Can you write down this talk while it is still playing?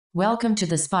Welcome to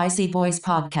the Spicy Boys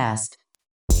podcast.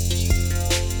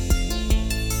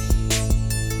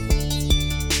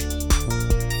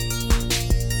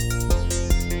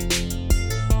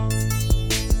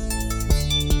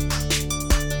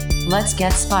 Let's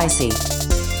get spicy.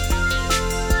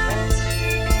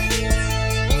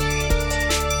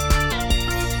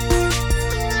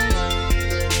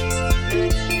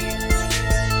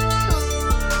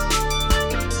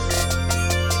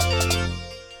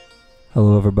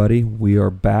 Hello, everybody. We are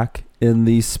back in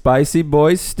the Spicy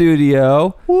Boys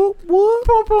studio. Whoop, whoop.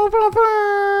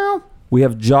 We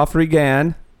have Joffrey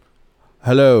Gann,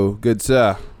 Hello, good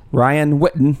sir. Ryan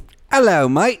Witten, Hello,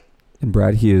 mate. and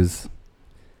Brad Hughes.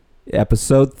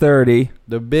 Episode 30.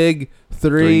 The big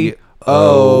 3-0.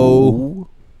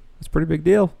 That's a pretty big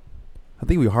deal. I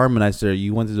think we harmonized there.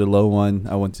 You went to the low one.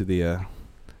 I went to the...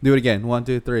 Do it again. 1,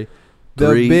 2, 3.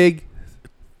 The big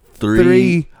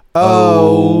 3-0.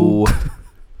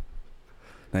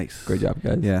 Nice. Great job,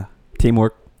 guys. Yeah.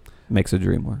 Teamwork makes a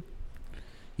dream work.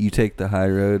 You take the high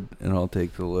road, and I'll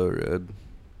take the low road.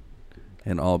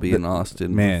 And I'll be in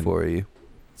Austin before you.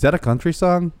 Is that a country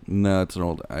song? No, it's an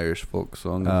old Irish folk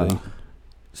song, I think.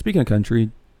 Speaking of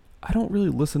country, I don't really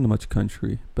listen to much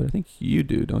country, but I think you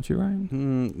do, don't you,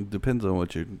 Ryan? Depends on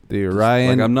what you're... Dude,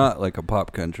 Ryan... Like, I'm not like a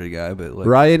pop country guy, but like...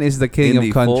 Ryan is the king of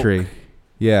indie country. folk.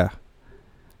 Yeah.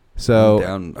 So...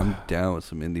 I'm down with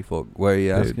some indie folk. Why are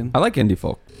you asking? I like indie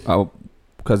folk.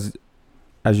 Because,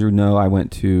 as you know, I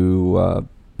went to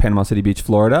Panama City Beach,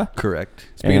 Florida. Correct.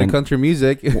 Speaking of country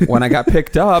music... When I got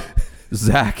picked up,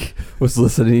 Zach was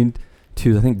listening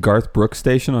to, I think, Garth Brooks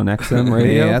station on XM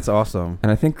radio. Yeah, that's awesome.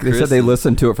 And I think they Chris said they is-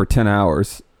 listened to it for 10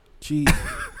 hours. Gee.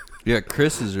 Yeah,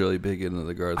 Chris is really big into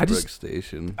the Garth Brooks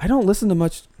station. I don't listen to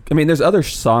much. I mean, there's other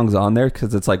songs on there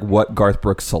because it's like what Garth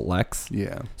Brooks selects.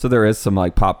 Yeah. So there is some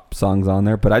like pop songs on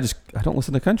there, but I don't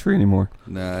listen to country anymore.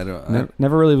 No, I don't.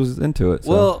 Never really was into it.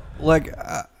 So. Well, like,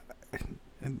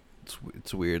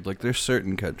 it's weird. Like, there's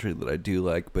certain country that I do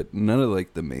like, but none of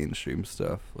like the mainstream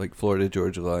stuff, like Florida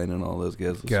Georgia Line and all those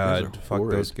guys. Those guys God, are fuck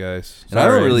horrid. those guys. And I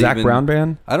don't really Zach even- Brown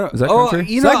Band. I don't. Is that oh,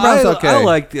 country? you know, Zach Brown's okay. I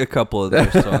liked a couple of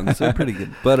their songs. They're pretty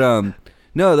good. But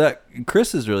no, that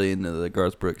Chris is really into the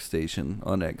Garth Brooks station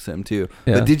on XM too.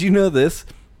 Yeah. But did you know this?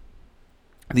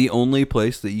 The only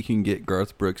place that you can get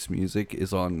Garth Brooks music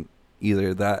is on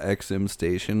either that XM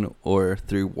station or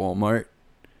through Walmart.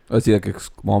 Oh, is he like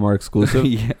Walmart exclusive?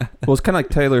 Yeah. Well, it's kind of like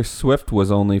Taylor Swift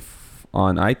was only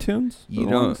on iTunes.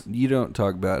 You don't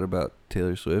talk bad about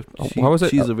Taylor Swift. Oh, why was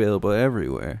it? She's available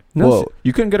everywhere. No, Whoa.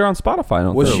 you couldn't get her on Spotify. I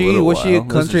don't Was think. she little was she a while.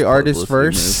 This country is artist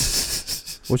publicity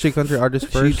first? Was she a country artist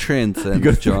She first?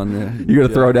 transcends genre. You got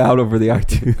to throw it out over the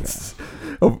iTunes,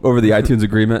 over the iTunes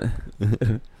agreement.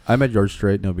 I met George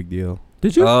Strait. No big deal.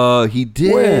 Did you? Oh, he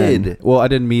did. When? Well, I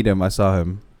didn't meet him. I saw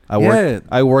him. I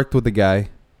Yeah. worked with the guy.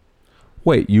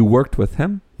 Wait, you worked with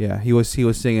him? Yeah, he was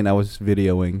singing. I was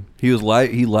videoing. He was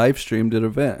he live streamed an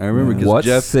event. I remember because What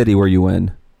Jeff. city were you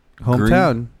in?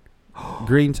 Hometown,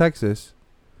 Green, Texas.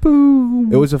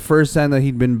 Boom. It was the first time that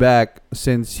he'd been back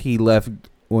since he left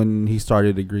when he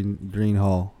started at Green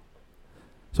Hall.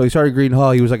 So he started Green Hall.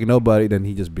 He was like a nobody. Then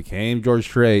he just became George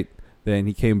Strait. Then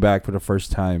he came back for the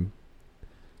first time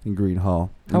in Green Hall.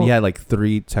 And he had like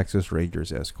 3 Texas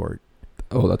Rangers escort.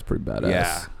 Oh, that's pretty badass.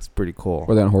 Yeah, it's pretty cool.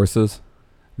 Were they on horses?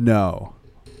 No.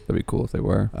 That'd be cool if they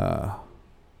were.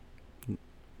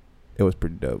 It was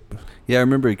pretty dope. Yeah, I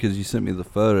remember because you sent me the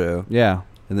photo, Yeah.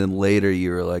 and then later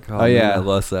you were like, "Oh, Oh, yeah. man, I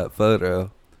lost that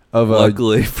photo." Of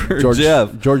Luckily for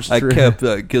Jeff, George I Strait. kept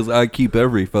because I keep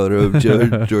every photo of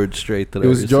George Strait that It I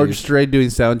was George received. Strait doing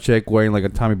sound check wearing like a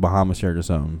Tommy Bahama shirt or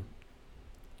something.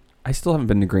 I still haven't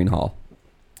been to Green Hall.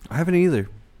 I haven't either.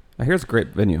 I hear it's a great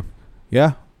venue.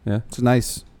 Yeah. Yeah. It's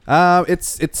nice.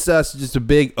 It's just a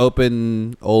big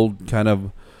open old kind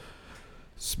of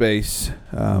space.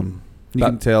 You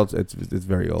can tell it's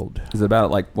very old. Is it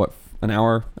about like what, an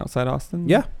hour outside Austin?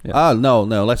 Yeah. No,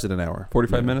 less than an hour.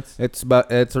 45 minutes.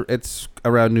 It's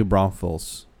around New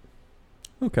Braunfels.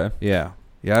 Okay. Yeah.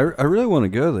 Yeah, I really want to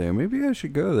go there. Maybe I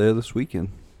should go there this weekend,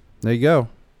 There you go.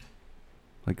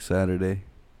 like Saturday.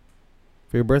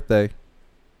 For your birthday.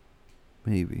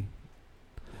 Maybe.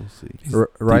 We'll see.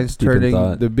 Ryan's deep in turning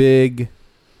thought. the big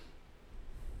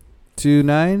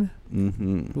 2-9.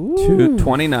 Mm-hmm. Two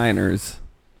 29ers.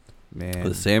 Man.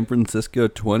 The San Francisco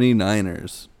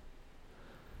 29ers.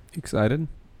 Excited?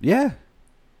 Yeah.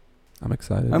 I'm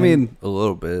excited. I mean, a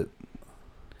little bit.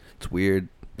 It's weird.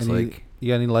 It's Any- like You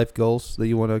got any life goals that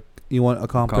you want to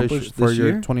accomplish Accomplish for this your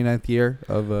year? 29th year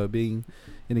of being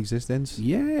in existence?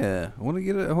 yeah, I want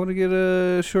to get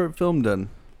a short film done.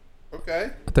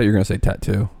 Okay. I thought you were going to say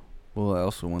tattoo. Well, I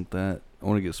also want that. I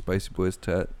want to get a Spicy Boys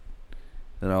tat.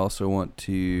 And I also want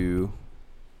to.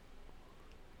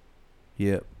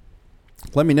 Yep.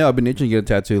 Let me know. I've been itching to get a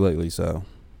tattoo lately, so.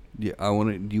 Yeah, I want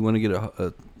to. Do you want to get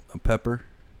a pepper?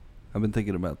 I've been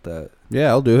thinking about that. Yeah,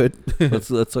 I'll do it. Let's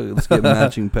get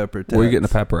matching pepper tats. Where are you getting a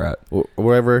pepper at?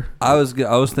 Wherever. I was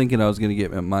thinking I was gonna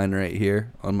get mine right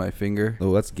here on my finger.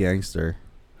 Oh, that's gangster.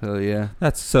 Hell yeah,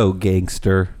 That's so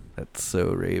gangster. that's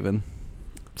so Raven.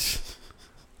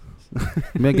 I'm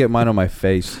gonna get mine on my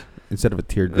face instead of a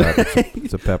teardrop.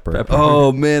 It's a pepper. Pepper.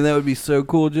 Oh man, that would be so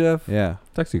cool, Jeff. Yeah.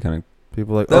 It's actually kind of.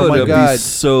 People are like, That oh would my be god.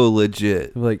 so legit.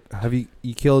 People are like, have you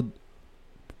killed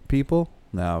people?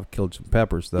 No, I've killed some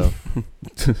peppers though.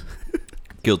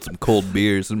 Killed some cold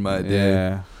beers in my day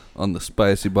Yeah. on the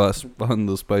Spicy Boys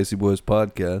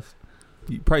podcast.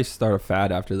 You probably start a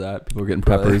fad after that. People are getting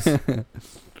Probably. peppers.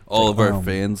 All like, of our oh.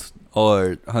 fans, all our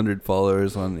 100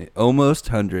 followers on the almost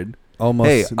 100. Almost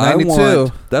Hey,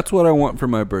 92. that's what I want for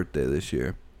my birthday this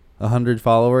year. 100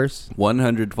 followers.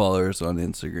 100 followers on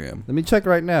Instagram. Let me check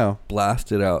right now.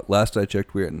 Blast it out. Last I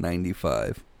checked, we were at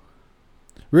 95.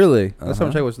 Really? Last time I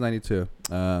Uh-huh. checked was 92.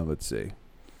 Let's see.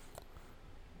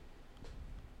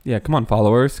 Yeah, come on,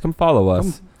 followers. Come follow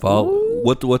us.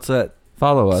 What's that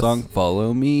Follow us. song?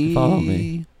 Follow me. Follow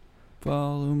me.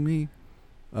 Follow me.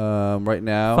 Right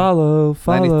now. Follow.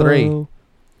 93.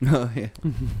 Oh yeah.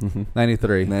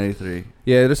 93. 93.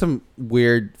 Yeah, there's some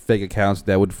weird fake accounts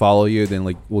that would follow you, then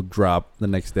like will drop the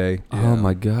next day. Oh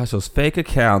my gosh, those fake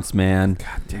accounts, man.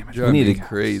 God damn it. Drive need me to-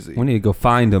 crazy. We need to go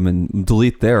find them and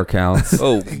delete their accounts.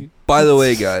 Oh, by the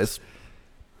way, guys.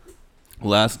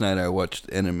 Last night I watched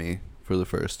Enemy for the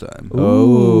first time.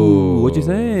 Ooh, what'd you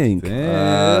think?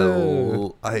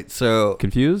 So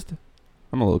Confused?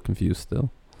 I'm a little confused still.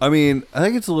 I mean, I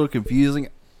think it's a little confusing.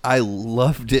 I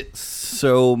loved it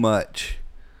so much.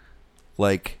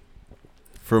 Like,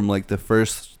 from like the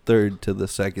first third to the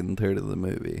second third of the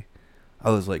movie.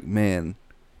 I was like, man,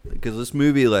 because this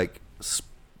movie, like,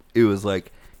 it was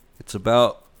like, it's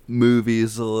about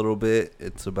movies a little bit.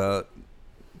 It's about,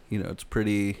 it's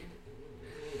pretty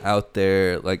out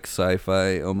there, like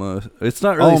sci-fi almost. It's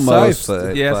not really Almost.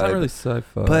 sci-fi. Yeah, it's not vibe. really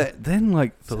sci-fi. But then,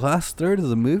 like, the last third of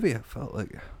the movie, I felt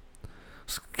like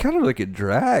it's kind of like a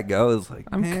drag. I was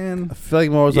like, man. I feel like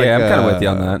more was yeah, like I'm kind of with you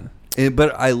on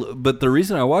that. But the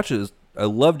reason I watch it is I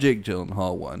love Jake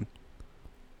Gyllenhaal, one.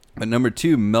 But number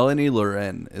two, Melanie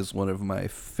Loren is one of my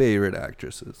favorite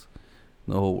actresses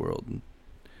in the whole world.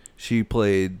 She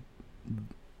played,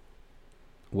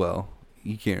 well,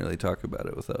 you can't really talk about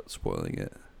it without spoiling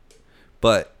it.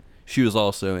 But she was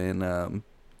also in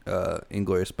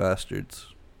Inglourious Bastards.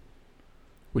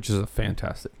 Which is a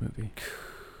fantastic movie.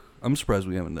 I'm surprised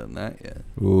we haven't done that yet.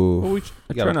 Ooh. Well,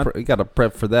 You gotta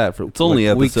prep for that. For It's only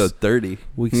like episode 30.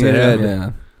 Weeks ahead.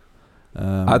 Yeah.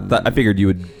 Um, I figured you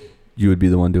would be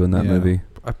the one doing that Yeah. movie.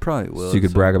 I probably will. So you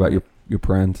could brag about your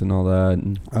prints and all that.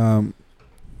 And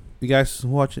you guys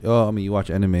watch? Oh, I mean, you watch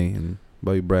anime and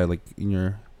Bobby Brad. Like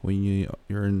when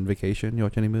you're in vacation, you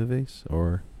watch any movies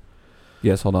or?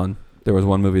 yes, hold on. There was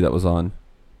one movie that was on.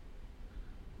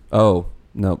 Oh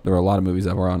no, there were a lot of movies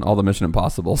that were on. All the Mission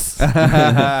Impossibles.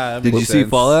 Did you see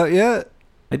Fallout yet?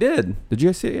 I did. Did you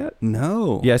guys see it yet?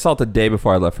 No. Yeah, I saw it the day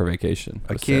before I left for vacation.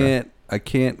 I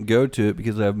can't go to it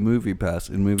because I have Movie Pass,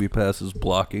 and Movie Pass is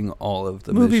blocking all of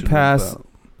the Movie Mission Pass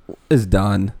is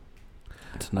done.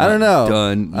 It's I don't know.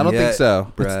 Done. I don't think yet,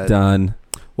 so. Brad. It's done.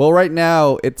 Well, right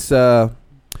now it's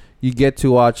you get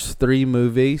to watch 3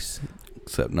 movies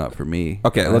Except not for me.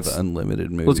 Okay, I have let's-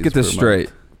 unlimited movies. Let's get this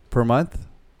straight. per month.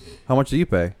 How much do you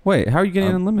pay? Wait, how are you getting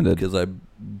unlimited? because I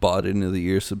bought into the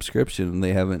year subscription, and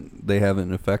they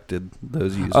haven't affected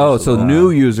those users. Oh, at so all. new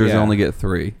users Yeah. only get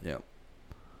 3. Yeah.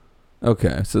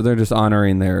 Okay, so they're just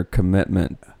honoring their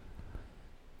commitment.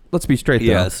 Let's be straight though.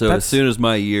 Yeah. So That's- as soon as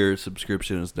my year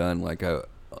subscription is done, like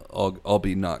I'll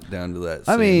be knocked down to that.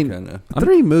 I same mean, kind of.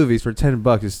 3 movies for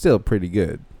 $10 is still pretty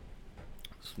good.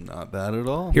 It's not bad at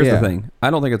all. Here's Yeah. the thing. I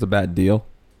don't think it's a bad deal,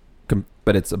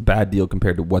 but it's a bad deal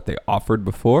compared to what they offered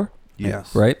before,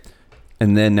 Yes. right?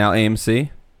 And then now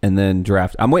AMC, and then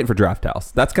Draft. I'm waiting for Draft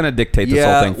House. That's going to dictate this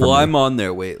Yeah. whole thing for Well, me. I'm on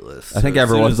their wait list. I think so as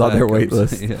soon everyone's as on that their wait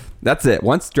comes- list. Yeah. That's it.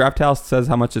 Once Draft House says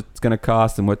how much it's going to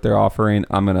cost and what they're offering,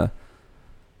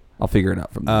 I'll figure it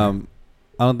out from there.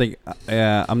 I don't think.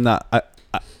 Yeah, I'm not.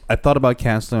 I thought about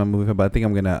canceling my movie, but I think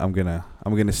I'm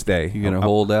gonna stay. You're gonna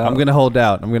hold out? I'm gonna hold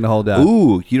out.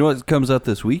 Ooh, you know what comes out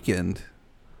this weekend?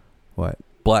 What?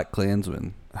 Black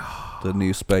Klansman, the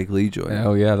new Spike Lee joint.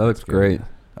 Oh yeah, that looks That's good. great.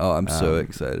 Oh, I'm so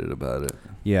excited about it.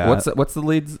 Yeah. What's the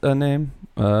lead's name?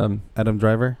 Adam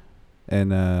Driver,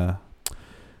 and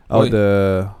Wait.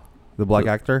 the black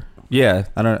actor. Yeah,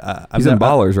 I don't. he's in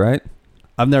Ballers, right?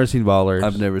 I've never seen Ballers.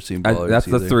 I've never seen Ballers That's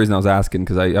either. the reason I was asking,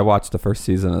 because I watched the first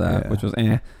season of that, Yeah. which was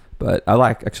but I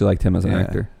actually liked him as an Yeah.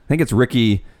 actor. I think it's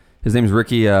Ricky. His name's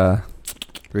Ricky.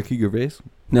 Ricky Gervais?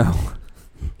 No,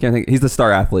 can't think. He's the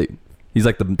star athlete. He's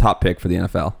like the top pick for the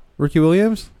NFL. Ricky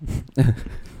Williams.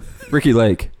 Ricky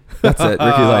Lake. That's it.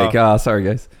 Ricky Lake. Sorry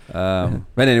guys.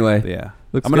 But anyway, Yeah.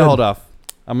 looks I'm gonna good. hold off.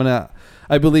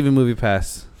 I believe in Movie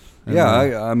Pass. And,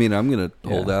 Yeah, I mean, I'm going to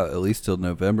hold Yeah. out at least till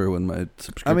November when my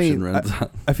subscription runs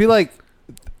out. I feel like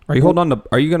Are you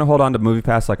going to hold on to Movie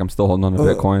Pass like I'm still holding on to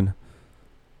Bitcoin?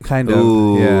 kind of.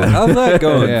 Ooh, Yeah. how's that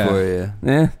going Yeah. for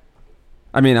you?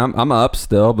 I mean, I'm up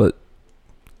still, but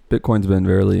Bitcoin's been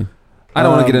barely. I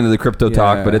don't want to get into the crypto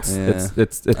talk, but it's Yeah.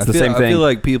 it's the I feel, same I thing. feel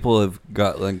like people have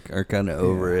are kind of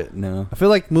over it now. I feel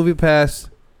like Movie Pass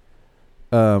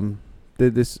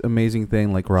did this amazing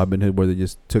thing like Robinhood, where they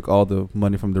just took all the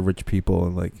money from the rich people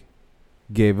and like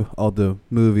gave all the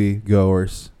movie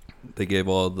goers. They gave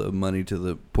all the money to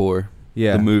the poor.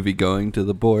 Yeah. The movie going to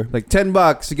the poor. Like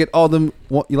 $10 to get all them.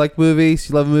 You like movies?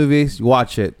 You love movies? You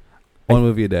watch it. One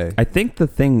movie a day. I think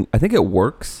it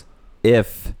works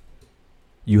if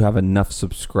you have enough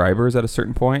subscribers at a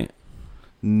certain point.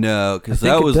 No, because I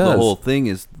think that it was the does. whole thing.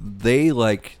 Is they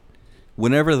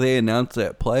whenever they announced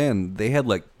that plan, they had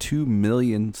like 2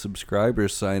 million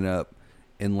subscribers sign up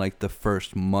in like the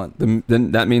first month.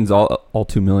 Then that means all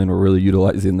 2 million were really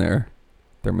utilizing their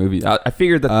movie. I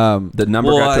figured that the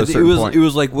number got to a certain point. It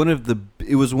was like one of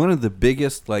the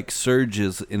biggest like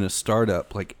surges in a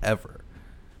startup like ever.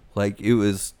 Like it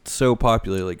was so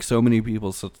popular, like so many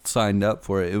people signed up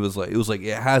for it. It was like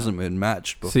it hasn't been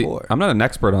matched before. See, I'm not an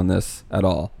expert on this at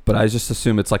all, but I just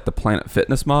assume it's like the Planet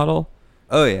Fitness model.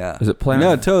 Oh yeah, Is it Planet?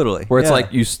 No, totally. Where it's Yeah.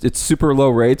 like it's super low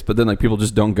rates, but then like people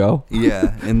just don't go.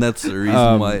 Yeah, and that's the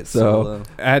reason why it's so low.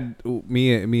 I had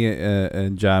me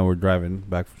and John were driving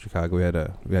back from Chicago. We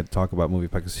had to talk about Movie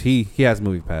Pass because he has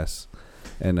Movie Pass,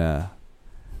 and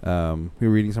we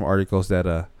were reading some articles that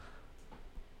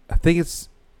I think it's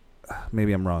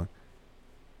maybe I'm wrong.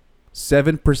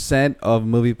 7% of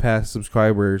Movie Pass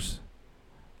subscribers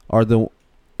are the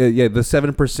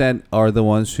 7% are the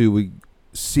ones who would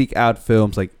seek out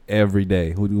films like every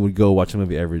day. Who would go watch a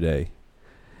movie every day,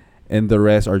 and the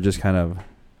rest are just kind of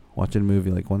watching a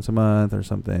movie like once a month or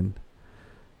something.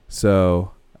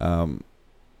 So I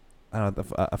don't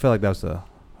know, I feel like that's a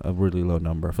really low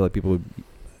number. I feel like people would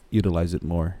utilize it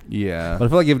more. Yeah. But I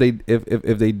feel like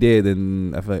if they did,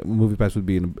 then I feel like Movie Pass would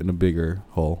be in a bigger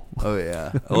hole. Oh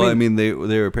yeah. Well, I mean they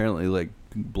were apparently like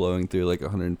blowing through like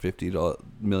 $150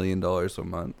 million a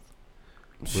month.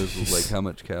 Was like how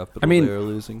much capital they were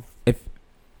losing. If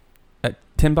at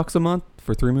 $10 a month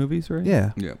for 3 movies, right?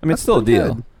 Yeah. Yeah. I mean, it's still a pretty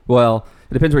deal. good. Well,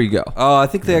 it depends where you go. Oh, I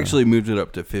think they Yeah. actually moved it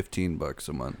up to $15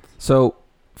 a month. So,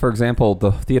 for example,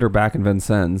 the theater back in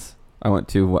Vincennes, I went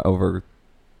to a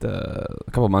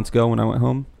couple months ago when I went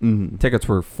home. Mm-hmm. Tickets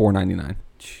were $4.99,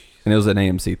 and it was an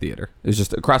AMC theater. It was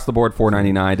just across the board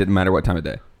 $4.99. Didn't matter what time of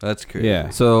day. That's crazy. Yeah.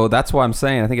 So that's why I'm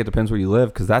saying I think it depends where you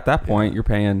live, because at that point you're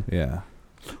paying. Yeah.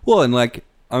 Well, and like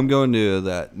I'm going to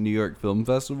that New York Film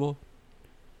Festival,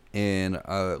 and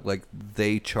like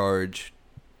they charge,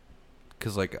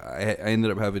 because like I ended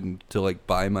up having to like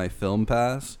buy my film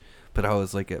pass, but I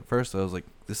was like at first I was like,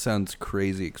 this sounds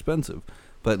crazy expensive.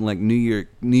 But in like New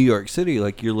York City,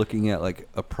 like you're looking at like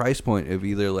a price point of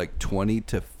either like $20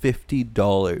 to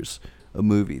 $50 a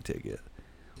movie ticket.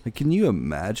 Like, can you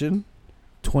imagine?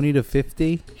 20 to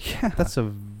 50? Yeah, That's a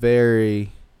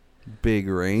very big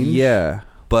range. yeah.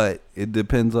 But it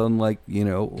depends on like, you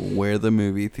know, where the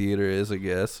movie theater is, I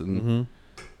guess. And Mm-hmm.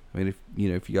 I mean,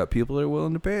 if you got people that are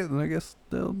willing to pay it, then I guess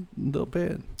they'll pay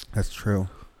it. That's true.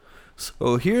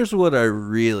 So here's what I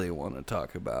really want to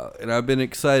talk about, and I've been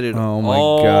excited Oh my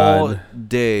all God.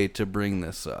 day to bring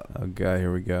this up. Oh God,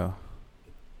 here we go.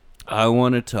 I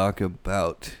want to talk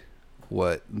about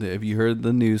have you heard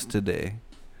the news today?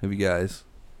 Have you guys?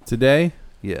 Today,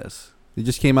 Yes. it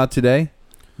just came out today.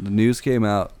 The news came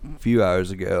out a few hours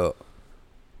ago.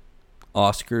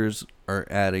 Oscars are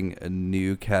adding a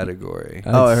new category.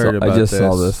 I heard about I just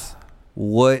saw this.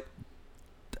 this.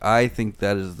 I think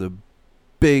that is the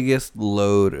biggest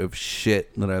load of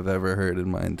shit that I've ever heard in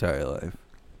my entire life.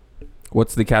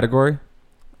 What's the category?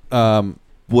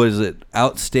 What is it?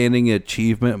 Outstanding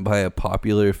achievement by a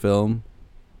popular film?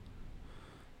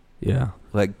 Yeah.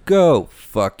 Like, go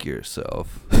fuck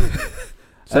yourself.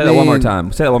 Say that one more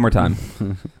time. Say that one more time.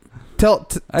 Tell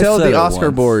I tell said the it Oscar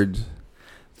once. board.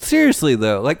 Seriously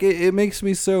though, like it makes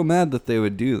me so mad that they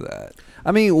would do that.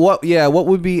 I mean, what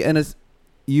would be an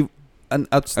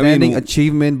outstanding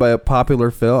achievement by a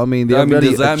popular film? I mean, they already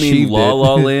does that mean achieved La it.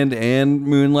 La Land and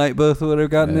Moonlight both would have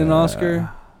gotten an Oscar?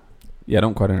 Yeah, I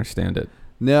don't quite understand it.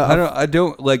 No, I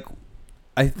don't like.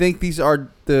 I think these are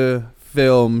the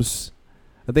films.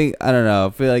 I don't know. I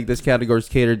feel like this category is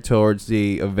catered towards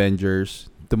the Avengers,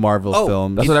 the Marvel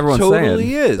films. That's what everyone's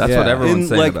totally saying. is. That's Yeah. what everyone's And,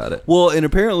 saying like, about it. Well, and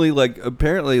apparently,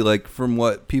 from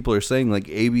what people are saying, like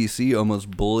ABC almost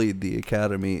bullied the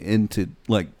Academy into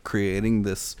like creating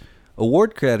this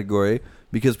award category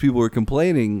because people were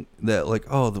complaining that like,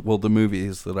 the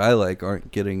movies that I like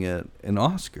aren't getting an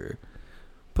Oscar.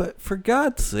 But for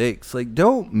God's sakes, like,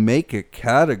 don't make a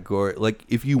category. Like,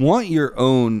 if you want your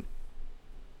own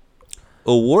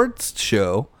awards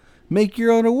show, make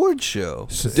your own awards show.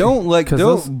 So-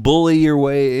 Don't bully your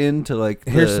way into like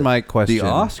Here's my question. the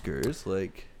Oscars.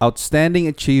 Like, Outstanding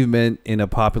achievement in a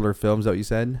popular film, is that what you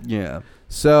said? yeah,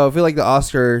 So I feel like the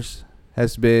Oscars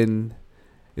it's been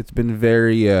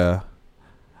very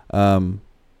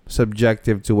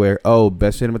subjective to where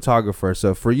best cinematographer.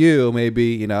 So for you,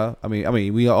 maybe I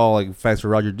mean we all like fans for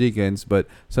Roger Deakins, but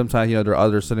sometimes there are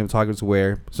other cinematographers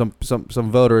where some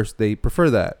voters they prefer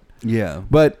that. yeah.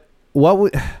 But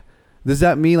does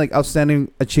that mean like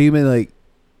outstanding achievement? Like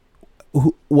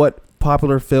what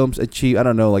popular films achieve? I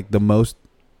don't know, like the most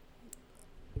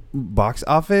box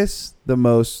office, the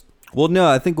most. Well, no,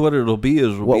 I think what it'll be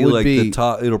is What would be- the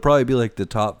top. It'll probably be like the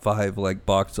top 5 like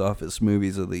box office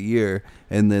movies of the year,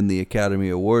 and then the Academy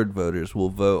Award voters will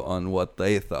vote on what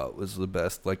they thought was the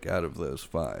best like out of those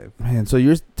 5. Man, so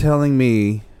you're telling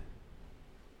me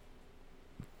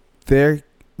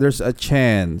there's a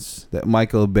chance that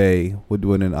Michael Bay would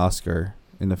win an Oscar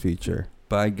in the future?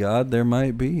 By God, there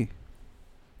might be.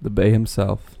 The Bay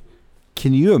himself.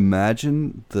 Can you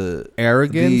imagine the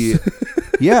Arrogance?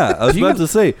 Yeah, I was about to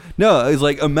say. No, it's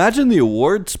like imagine the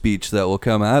award speech that will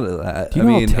come out of that. Do you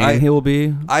know how tan he will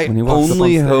be I when he walks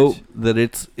only up on hope stage? that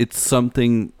it's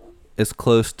something as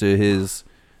close to his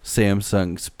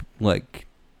Samsung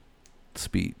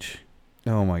speech.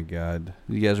 Oh my God.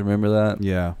 You guys remember that?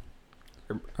 Yeah.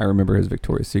 I remember his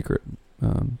Victoria's Secret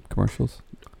commercials.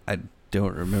 I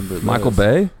don't remember. Michael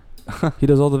those. Bay, he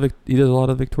does a lot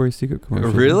of Victoria's Secret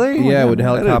commercials. Really? Yeah, with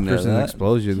I didn't know helicopters and that.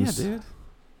 explosions. Yeah, dude.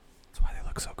 That's why they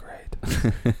look so great.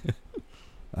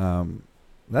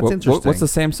 That's interesting. What's the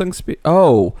Samsung speech?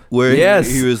 Oh, Where yes.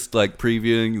 he was like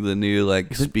previewing the new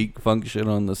like speak function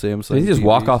on the Samsung. Did he just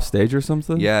walk TVs. off stage or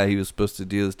something? Yeah, he was supposed to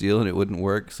do this deal and it wouldn't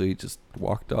work, so he just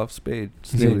walked off stage.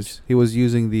 He was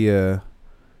using the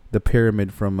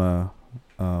pyramid from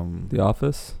The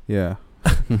Office. yeah.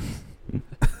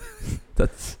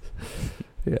 That's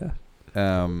yeah.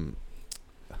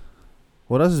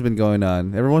 What else has been going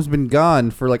on? Everyone's been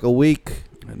gone for like a week.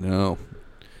 I know.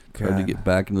 Hard to God. get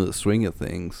back into the swing of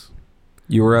things.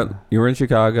 You were in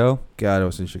Chicago. God, I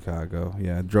was in Chicago.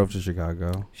 Yeah, I drove to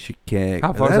Chicago. Chicago.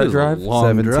 How far is that a drive? long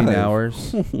 17 drive.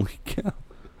 hours. Holy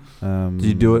cow. Did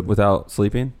you do it without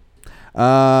sleeping?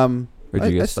 Or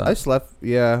did you get stopped? I slept.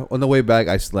 Yeah, on the way back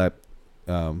I slept.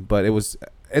 But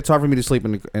it's hard for me to sleep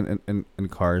in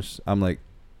cars. I'm like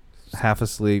half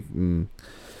asleep.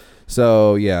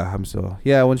 So yeah,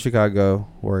 I went to Chicago,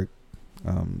 work,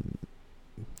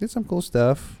 did some cool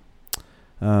stuff.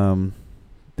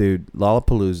 Dude,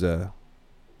 Lollapalooza.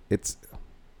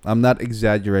 I'm not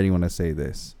exaggerating when I say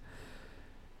this.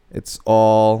 It's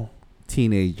all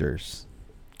teenagers.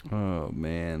 Oh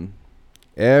man.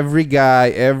 Every guy,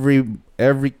 every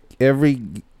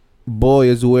boy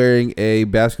is wearing a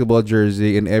basketball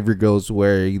jersey, and every girl's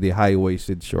wearing the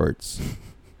high-waisted shorts.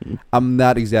 I'm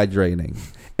not exaggerating.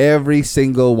 Every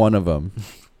single one of them.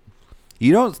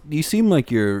 You seem like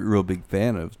you're a real big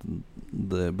fan of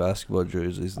the basketball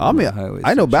jerseys. I mean,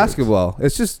 I know basketball.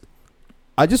 It's just,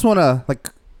 I just want to like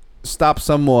stop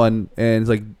someone and it's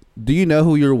like, do you know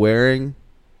who you're wearing?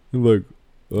 I'm like,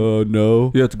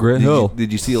 no. Yeah, it's Grant Hill.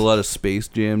 Did you see a lot of Space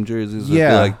Jam jerseys? I Yeah.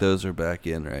 feel like those are back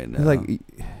in right now. It's like,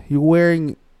 you're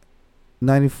wearing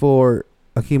 94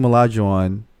 Hakeem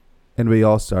Olajuwon, NBA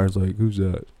All-Stars. Like, who's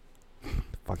that?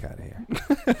 Fuck out of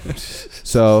here.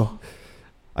 So,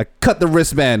 I cut the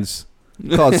wristbands.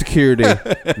 Called security.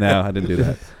 No, I didn't do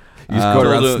that. You just go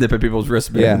around Told snipping people's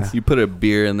wristbands. Yeah. You put a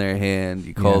beer in their hand.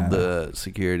 You called Yeah. the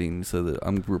security and said that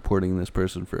I'm reporting this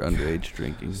person for underage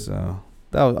drinking. So,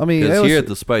 that was, I mean, Because it was, here at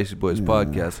the Spicy Boys Yeah.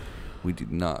 podcast, we do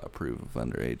not approve of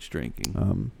underage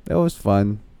drinking. it was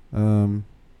fun.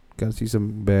 Got to see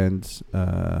some bands.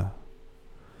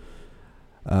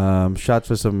 Shots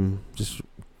for some just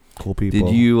cool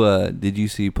people. Did you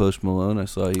see Post Malone? I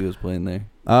saw he was playing there.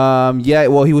 Yeah,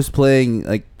 well, he was playing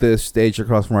like the stage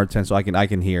across from our tent, so I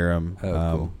can hear him. Oh,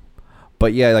 cool.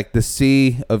 But yeah, like the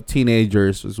sea of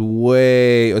teenagers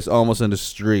was almost in the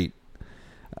street.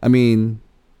 I mean,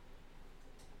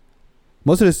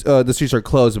 most of the streets are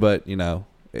closed, but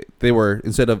they were,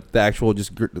 instead of the actual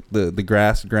just the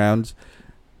grass grounds,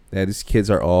 yeah, these kids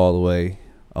are all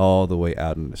the way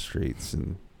out in the streets,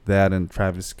 and that and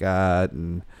Travis Scott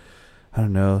and I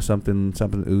don't know something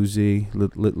Uzi,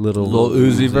 little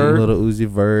Uzi Vert? little Uzi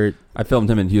Vert. I filmed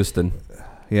him in Houston.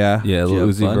 Yeah, Yeah, Did you Lil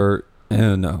have Uzi fun? Vert.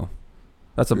 No,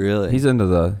 that's a Really? He's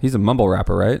a mumble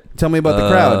rapper, right? Tell me about the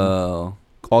crowd. Oh.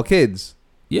 All kids.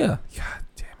 Yeah. God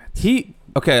damn it.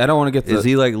 Okay, I don't want to get the. Is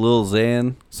he like Lil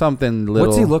Xan? Something little.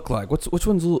 What's he look like? Which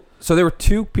one's Lil? So there were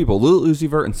two people, Lil Uzi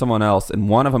Vert and someone else, and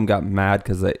one of them got mad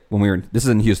because when we were. This is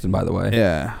in Houston, by the way.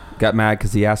 Yeah. Got mad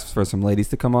because he asked for some ladies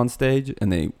to come on stage,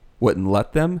 and they wouldn't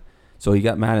let them. So he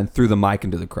got mad and threw the mic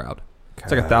into the crowd.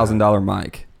 It's like $1,000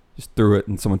 mic. Just threw it,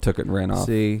 and someone took it and ran off.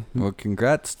 See, Well,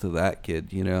 congrats to that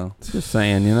kid. You know, Just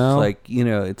saying, you know.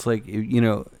 it's like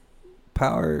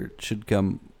power should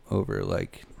come over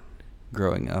like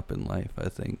growing up in life. I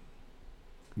think.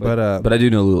 but I do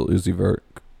know Lil Uzi Vert.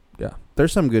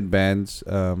 there's some good bands.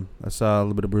 I saw a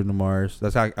little bit of Bruno Mars.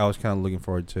 That's how I was kind of looking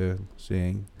forward to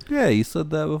seeing. Yeah, you said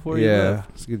that before. You Yeah, left.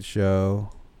 it's a good show.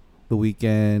 The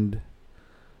Weeknd,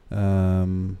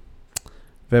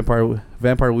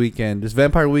 Vampire Weekend. There's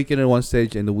Vampire Weekend in one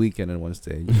stage and The Weeknd in one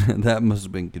stage. That must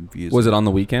have been confusing. Was it on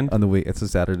the weekend? On the week, it's a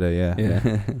Saturday. Yeah.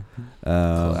 Yeah.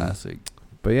 Classic.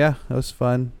 But yeah, that was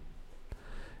fun.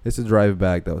 It's a drive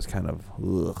back that was kind of.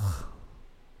 Ugh.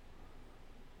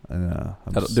 I know.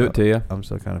 That'll do it to you. I'm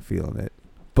still kind of feeling it.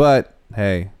 But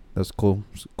hey, that's cool.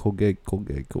 Cool gig.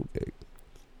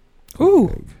 Ooh.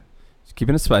 Gig. Just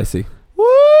keeping it spicy.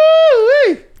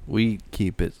 Woo! We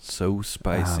keep it so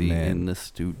spicy man. in the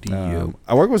studio.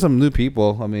 I work with some new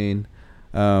people. I mean,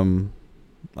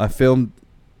 I filmed.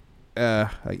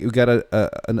 We got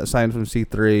an assignment from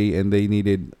C3, and they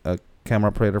needed a camera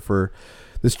operator for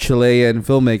this Chilean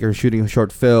filmmaker shooting a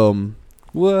short film.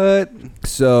 What?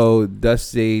 So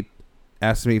Dusty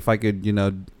asked me if I could,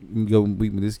 go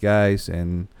meet with these guys,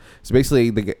 and so basically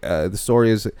the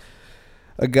story is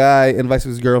a guy invites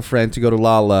his girlfriend to go to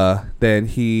Lala, then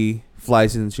he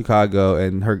flies in Chicago,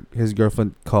 and his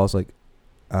girlfriend calls like,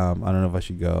 I don't know if I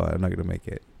should go. I'm not gonna make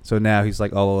it. So now he's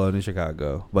like all alone in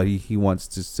Chicago, but he wants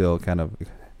to still kind of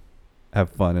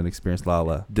have fun and experience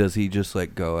Lala. Does he just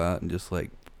like go out and just like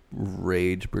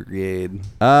rage brigade?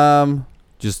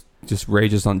 Just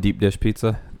rages on deep dish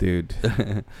pizza. Dude,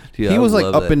 Dude, he I was like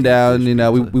love up that and deep down. dish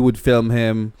We pizza. would film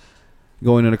him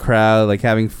going in a crowd, like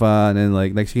having fun, and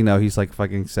like next thing you know, he's like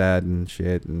fucking sad and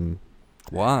shit. And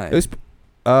Why? it was,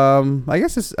 I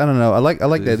guess it's, I don't know. I like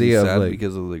the Is he idea sad of like,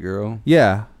 because of the girl.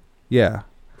 yeah,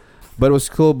 but it was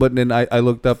cool. But then I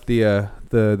looked up the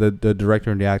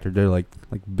director and the actor. They're like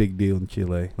big deal in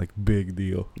Chile, like big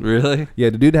deal. Really?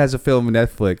 Yeah, the dude has a film on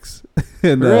Netflix.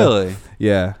 And, Really?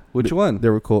 yeah. Which one? They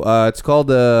were cool. It's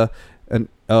called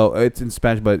it's in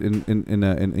Spanish, but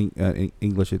in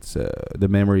English it's the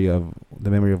memory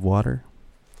of water.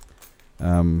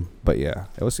 But yeah,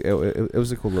 it was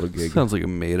a cool little gig. Sounds like a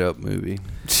made up movie.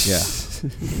 Yeah.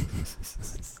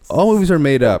 All movies are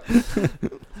made up.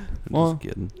 Well, Just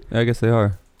kidding. I guess they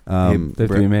are. They have to be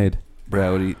Brett- made.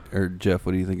 Brad, or Jeff,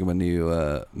 what do you think of my new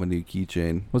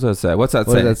keychain? What's that say? What's that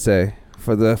What say? does that say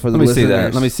for the Let me see that.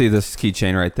 listeners? Let me see this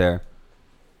keychain right there.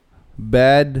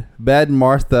 Bad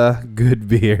Martha, good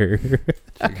beer.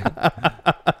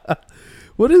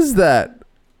 What is that?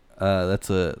 It's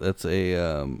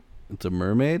a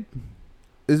mermaid,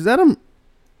 Is that a?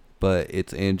 but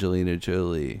it's Angelina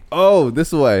Jolie. Oh,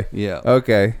 this way. Yeah.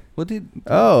 Okay. What did?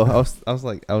 Oh, I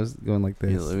was going like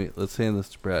this. Yeah, let's hand this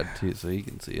to Brad too, so he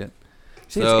can see it.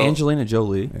 See, So- it's Angelina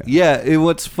Jolie. Yeah. Yeah, and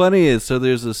what's funny is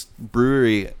there's this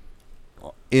brewery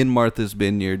in Martha's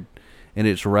Vineyard, and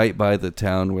it's right by the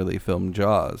town where they filmed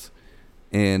Jaws,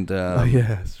 and Oh yeah,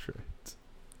 that's right.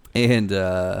 and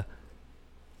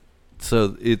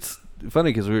so it's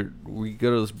funny because we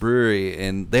go to this brewery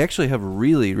and they actually have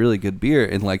really really good beer,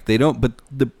 and like but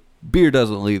the beer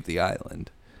doesn't leave the island,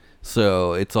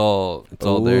 so it's all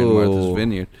there in Martha's Oh.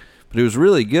 Vineyard. But it was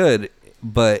really good.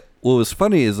 But what was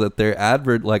funny is that their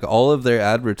all of their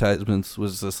advertisements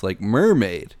was this like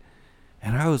mermaid.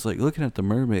 And I was like looking at the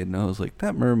mermaid, and I was like,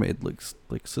 that mermaid looks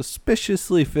like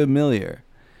suspiciously familiar.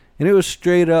 And it was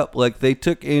straight up like they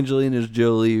took Angelina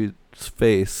Jolie's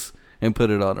face and put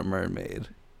it on a mermaid.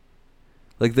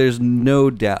 Like there's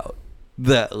no doubt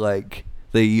that like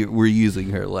they were using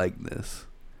her likeness,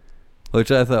 which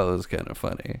I thought was kind of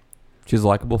funny. She has a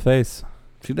likable face.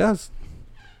 She does.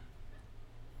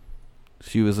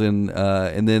 She was in,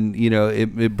 and then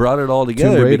it brought it all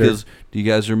together Raider. because do you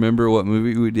guys remember what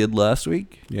movie we did last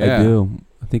week? Yeah. I do.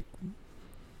 I think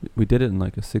we did it in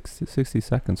like a 60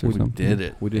 seconds or We something. did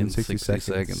it. We did it in in 60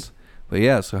 seconds. But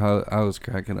yeah, so how I was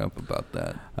cracking up about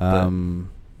that.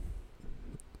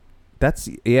 That's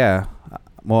yeah.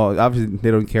 Well, obviously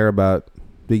they don't care about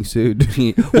being sued.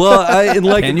 Well, and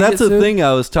like Can you that's get the sued? thing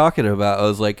I was talking about. I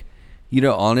was like,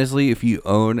 honestly, if you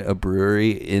own a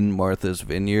brewery in Martha's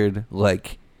Vineyard,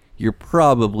 like you're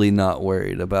probably not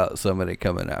worried about somebody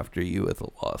coming after you with a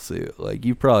lawsuit. Like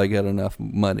you probably got enough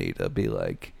money to be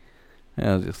like,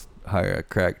 I'll just hire a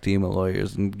crack team of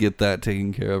lawyers and get that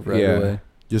taken care of right away.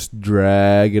 Just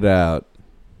drag it out.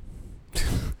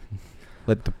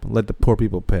 let the poor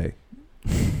people pay.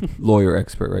 Lawyer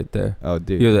expert right there. Oh,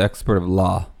 dude. You're the expert of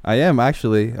law. I am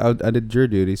actually. I did jury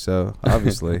duty, so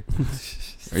obviously.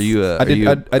 Are you I did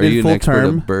an full expert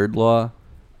term. of bird law?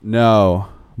 No,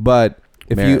 but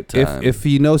Maritime. if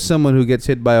you know someone who gets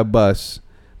hit by a bus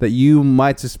that you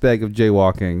might suspect of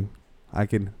jaywalking, I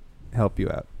can help you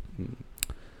out.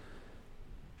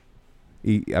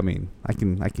 I mean, I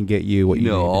can get you what you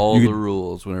know need. all You the could-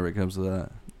 rules whenever it comes to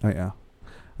that. Oh yeah.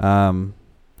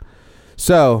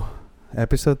 So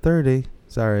episode 30.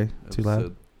 Sorry, too loud.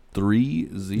 Episode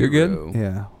 30. You're good?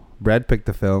 Yeah. Brad picked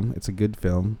the film. It's a good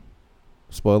film.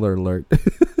 Spoiler alert.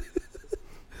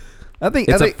 I think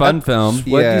It's a fun film. What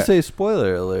did Yeah. you say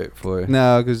spoiler alert for?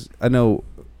 No, because I know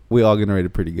we all gonna rate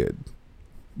it pretty good.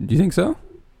 Do you think so?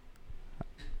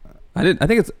 I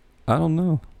think it's. I don't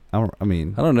know. I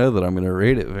mean, I don't know that I'm going to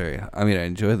rate it very high. I mean, I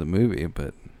enjoy the movie,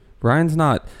 but Ryan's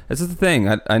not. This is the thing.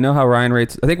 I know how Ryan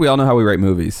rates. I think we all know how we rate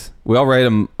movies. We all rate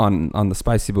them on the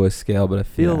Spicy Boys scale, but I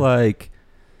feel Yeah. like,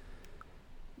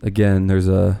 again, there's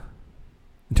in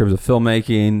terms of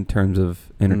filmmaking, in terms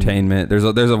of entertainment, there's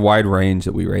a wide range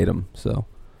that we rate them. So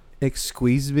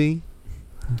squeeze me.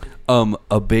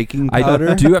 a baking I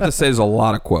powder. do have to say there's a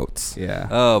lot of quotes. Yeah.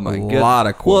 Oh my god, A lot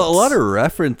of quotes. Well, a lot of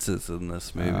references in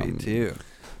this movie too.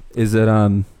 Is it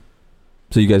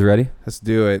So you guys ready? Let's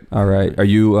do it. All right. Are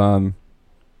you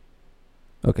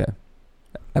okay.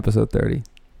 Episode 30.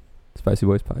 Spicy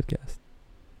Boys podcast.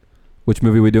 Which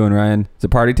movie we doing, Ryan? Is it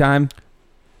party time?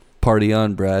 Party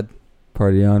on, Brad.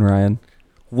 Party on, Ryan.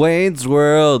 Wayne's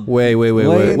World. Wait.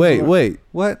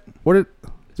 What? What?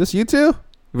 Just you two?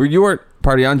 You weren't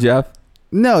party on, Jeff.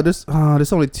 No, there's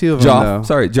only two of them. Joff. though.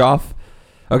 Sorry, Joff.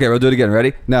 Okay, we'll do it again.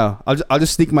 Ready? No, I'll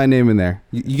just sneak my name in there.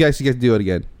 You guys get to do it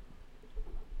again.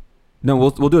 No,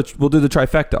 we'll do it. We'll do the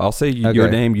trifecta. I'll say your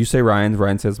Okay. name. You say Ryan's.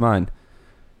 Ryan says mine.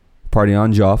 Party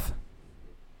on, Joff.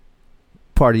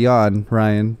 Party on,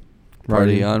 Ryan.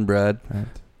 Party on, Brad. Right.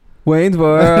 Wayne's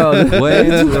World.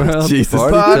 Wayne's World. Jesus.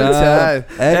 Party time.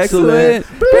 Excellent.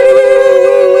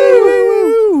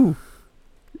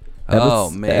 Oh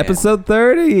Epi- man. Episode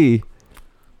 30.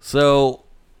 So,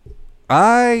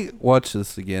 I watched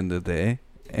this again today,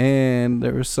 and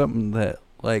there was something that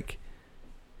like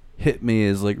hit me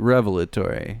as like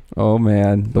revelatory. Oh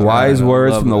man, the I wise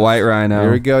words love from the this. White Rhino.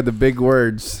 Here we go. The big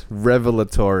words.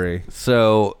 Revelatory.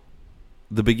 So,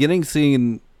 the beginning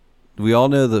scene, we all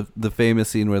know the famous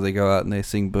scene where they go out and they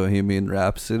sing Bohemian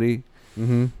Rhapsody.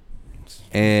 Mm-hmm.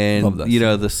 Love And that you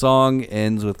know scene. the song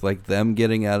ends with like them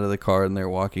getting out of the car and they're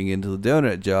walking into the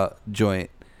donut joint,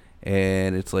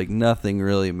 and it's like nothing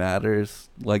really matters,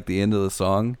 like the end of the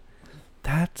song.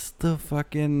 That's the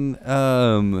fucking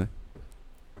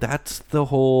that's the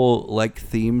whole like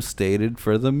theme stated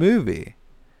for the movie.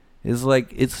 Is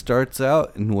like it starts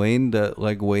out and Wayne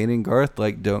and Garth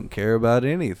like don't care about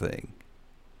anything.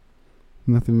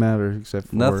 Nothing matters except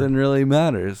for Nothing really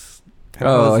matters. I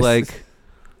Oh, was I like,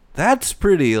 that's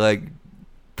pretty, like,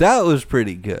 that was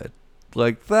pretty good.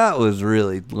 Like, that was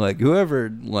really, like,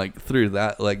 whoever, like, threw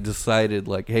that, like, decided,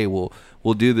 like, hey, we'll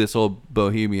do this whole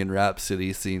Bohemian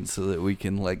Rhapsody scene so that we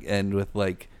can, like, end with,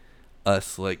 like,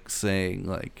 us, like, saying,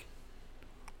 like,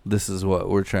 this is what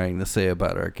we're trying to say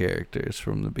about our characters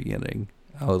from the beginning.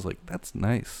 I was like, that's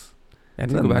nice. I need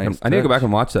That's to go a back. nice I need to go touch. back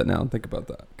and watch that now and think about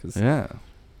that. Cause Yeah.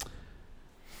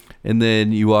 And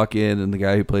then you walk in, and the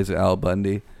guy who plays Al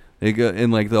Bundy, they go,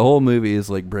 and like the whole movie is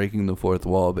like breaking the fourth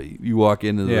wall. But you walk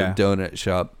into the Yeah. donut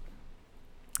shop,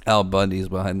 Al Bundy's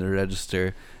behind the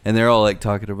register, and they're all like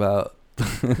talking about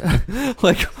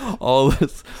like all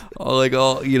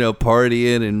you know,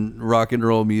 partying and rock and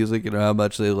roll music and how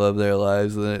much they love their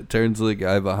lives. And then it turns to the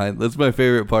guy behind. That's my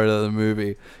favorite part of the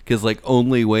movie, because like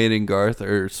only Wayne and Garth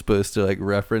are supposed to like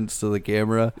reference to the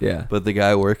camera. yeah. But the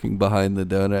guy working behind the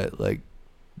donut, like,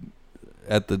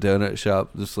 at the donut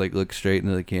shop, just, like, looks straight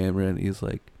into the camera, and he's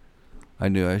like, I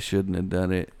knew I shouldn't have done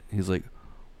it. He's like,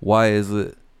 why is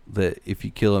it that if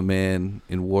you kill a man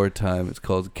in wartime, it's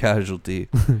called casualty,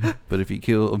 but if you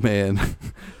kill a man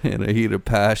in a heat of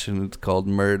passion, it's called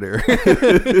murder?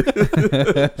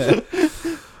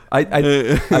 I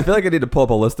feel like I need to pull up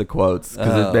a list of quotes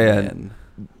because Oh, man,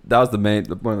 that was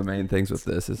one of the main things with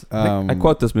this. Is I Um,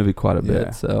 quote this movie quite a bit.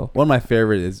 yeah. So One of my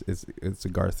favorite is it's a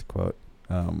Garth quote.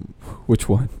 which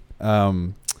one?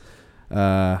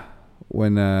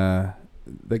 When the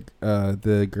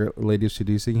girl lady was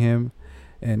seducing him,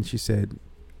 and she said,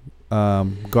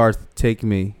 "Garth, take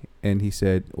me," and he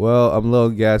said, "Well, I'm a little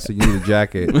gassed, so you need a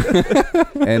jacket."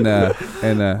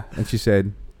 and she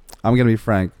said, "I'm gonna be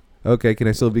frank. Okay, can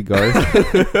I still be Garth?"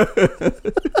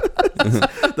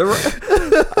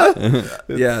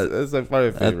 Yeah, That's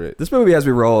my favorite. this movie has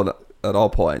me rolling at all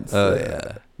points. Oh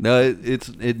yeah. No,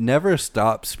 it never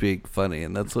stops being funny,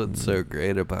 and that's what's so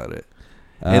great about it.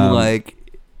 And like,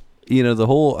 the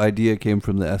whole idea came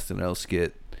from the SNL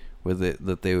skit with it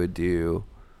that they would do,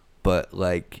 but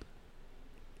like,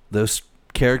 those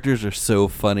characters are so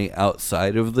funny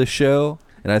outside of the show,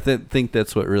 and I think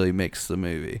that's what really makes the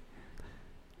movie.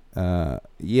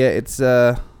 It's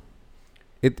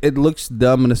it looks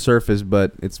dumb on the surface,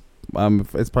 but it's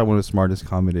probably one of the smartest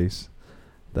comedies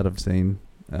that I've seen.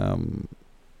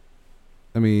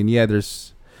 I mean, yeah,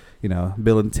 there's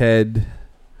Bill and Ted.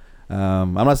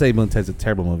 I'm not saying Bill and Ted's a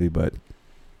terrible movie, but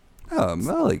I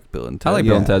like Bill and Ted. I like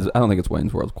Bill and Yeah. Ted's. I don't think it's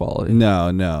Wayne's World quality.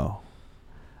 no.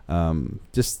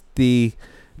 Just the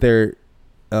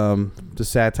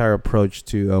satire approach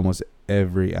to almost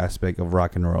every aspect of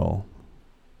rock and roll.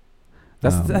 I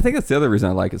think that's the other reason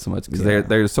I like it so much because Yeah.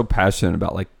 they're so passionate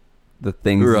about like the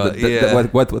things Right, yeah.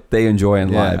 what they enjoy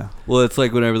in life. Well, it's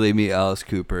like whenever they meet Alice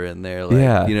Cooper and they're like,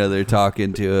 Yeah. they're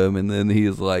talking to him, and then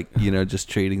he's like, just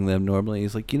treating them normally.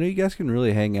 He's like, you guys can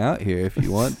really hang out here if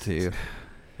you want to.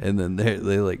 And then they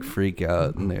like freak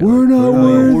out and they're We're like, not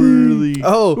worthy.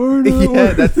 Oh,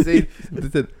 yeah, that's it.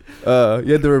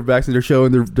 They were back to their show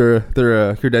and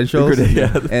their credentials.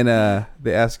 Yeah. And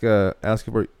they ask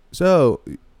for, so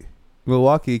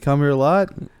Milwaukee, come here a lot?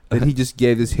 And he just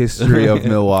gave this history of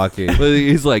Milwaukee But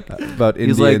he's like, about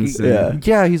he's Indians. like,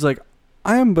 yeah, he's like,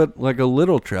 I am but like a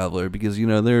little traveler because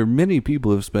there are many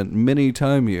people who've spent many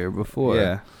time here before.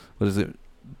 Yeah. What is it?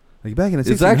 Like back in the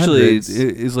 1600s. It's actually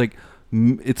it's like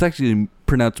it's actually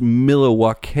pronounced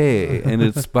Milwaukee, and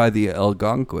it's by the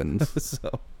Algonquins.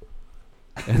 So,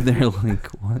 And they're like,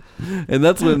 what? And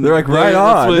that's when They're like, right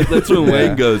on. That's when Yeah.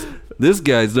 Wayne goes, this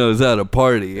guy knows how to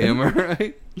party. Am I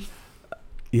right?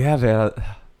 Yeah, man.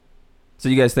 So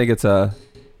you guys think it's do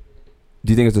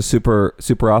you think it's a super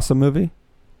awesome movie?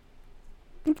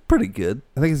 It's pretty good.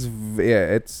 I think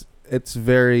it's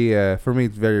very for me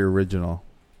it's very original.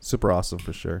 Super awesome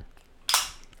for sure.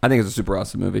 I think it's a super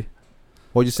awesome movie.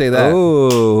 What'd you say that?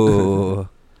 Oh.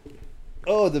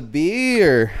 Oh, the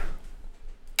beer.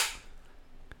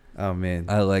 Oh man.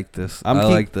 I like this. I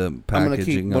like the I'm gonna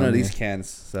packaging keep one on of these here. cans.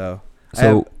 So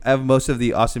So- I have most of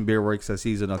the Austin Beer Works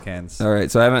seasonal cans. All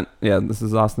right, so I haven't. Yeah, this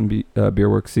is Austin Beer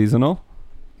Works seasonal,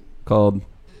 called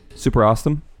Super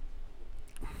Awesome.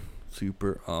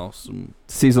 Super awesome.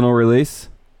 Seasonal release,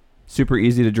 super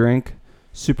easy to drink,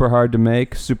 super hard to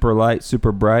make, super light,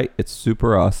 super bright. It's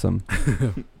super awesome.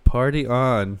 Party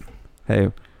on.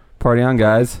 Hey, party on,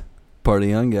 guys!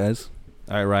 Party on, guys.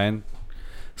 All right, Ryan.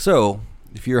 So,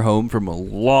 if you're home from a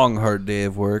long, hard day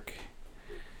of work,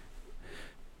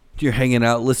 you're hanging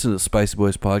out, listening to the Spicy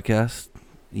Boys podcast,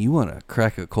 you want to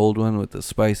crack a cold one with the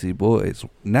Spicy Boys,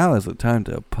 now is the time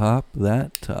to pop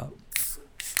that top.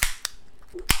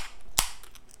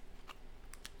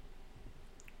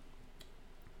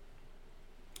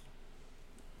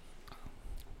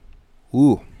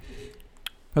 Ooh,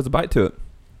 Has a bite to it,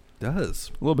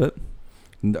 does. a little bit.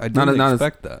 I didn't not as-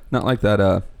 expect that. Not like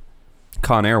that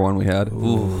Con Air one we had.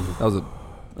 Ooh. That was a.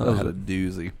 That was a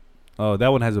doozy. Oh, that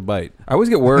one has a bite. I always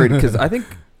get worried because I think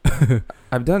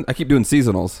I keep doing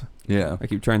seasonals. Yeah. I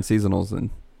keep trying seasonals, and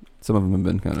some of them have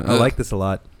been kind of. I like this a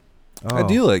lot. Oh. I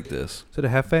do like this. Is it a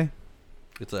Hefe?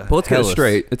 It's a Well, let's get it Helles.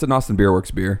 straight. It's an Austin Beer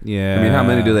Works beer. Yeah. I mean, how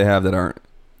many do they have that aren't?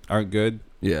 aren't good?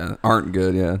 Yeah, aren't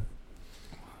good. Yeah.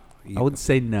 I would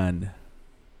say none.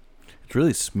 It's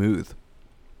really smooth.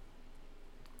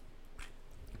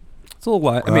 It's a little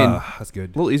light. I mean, that's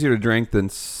good. a little easier to drink than.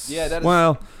 Yeah, that is-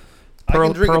 Well,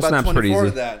 Pearl Snap's pretty easy.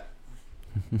 that.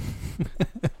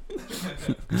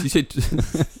 You should-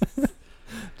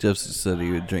 Jeff said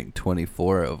he would drink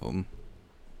 24 of them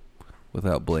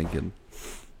without blinking.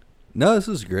 No, this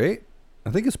is great.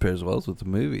 I think it pairs well with the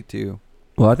movie too.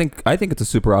 well, I think it's a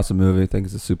super awesome movie. I think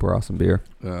it's a super awesome beer.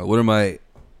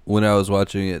 When I was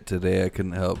watching it today, I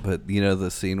couldn't help but the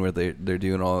scene where they're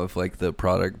doing all of like the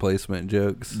product placement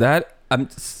jokes. That's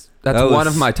That one was-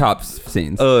 of my top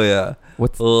scenes. Oh yeah.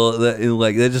 What's Well, that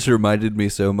just reminded me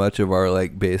so much of our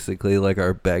basically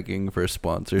our begging for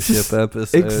sponsorship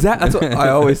episode. exactly? That's what I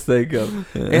always think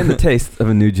of, and the taste of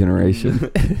a new generation.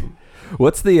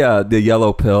 What's the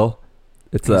yellow pill?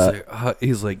 It's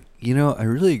he's like, you know, I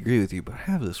really agree with you, but I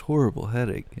have this horrible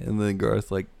headache. And then Garth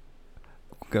like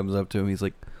comes up to him. He's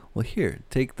like, well, here,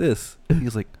 take this.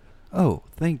 He's like, oh,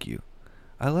 thank you.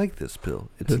 I like this pill.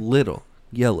 It's little,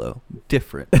 yellow,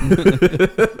 different.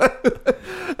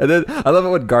 And then I love it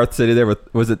when Garth's sitting there with,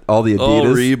 was it all the Adidas? All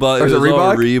Reebok. Or It is was it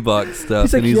all Reebok? Reebok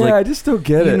stuff. He's like, I just don't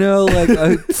get it. You know, like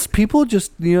people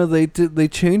just, you know, they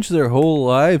change their whole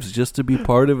lives just to be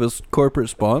part of a corporate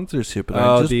sponsorship, and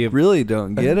I just really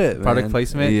don't get it. Product man.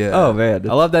 placement. Yeah. Oh man,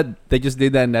 I love that they just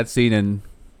did that in that scene, and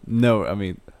no, I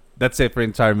mean that's it for the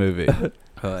entire movie.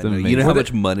 I know. You know how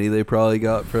much money they probably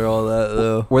got for all that,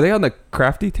 though? Were they on the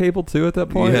crafty table too at that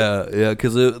point? Yeah,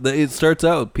 because it starts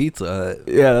out with Pizza Hut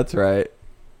Yeah, that's right.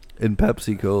 and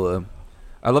Pepsi Cola.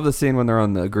 I love the scene when they're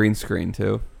on the green screen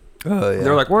too. Oh, yeah.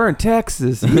 They're like, we're in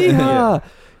Texas. Yeehaw.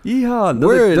 Yeehaw.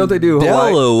 We're Don't they do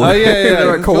Hawaii? Delaware. Oh, yeah.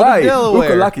 They're like, Go to Kauai. Delaware.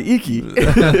 Ukalaki Iki.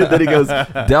 Then he goes,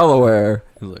 Delaware.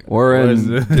 He's like, We're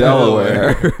in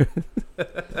Delaware.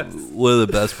 one of the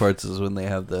best parts is when they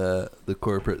have the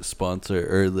corporate sponsor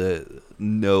or the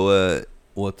Noah,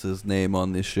 what's his name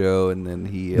on this show, and then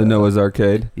he The Noah's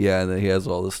Arcade. yeah, and then he has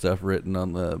all the stuff written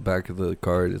on the back of the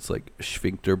card. It's like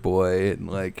Sphincter Boy, and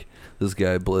like this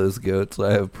guy blows goats.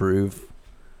 I have proof.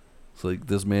 It's like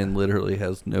this man literally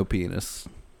has no penis.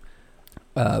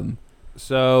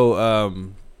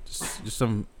 So, just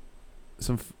some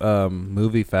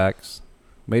movie facts.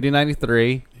 Made in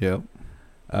 '93. Yep.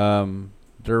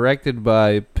 Directed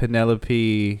by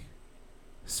Penelope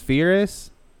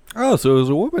Spheris. Oh, so it was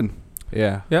a woman.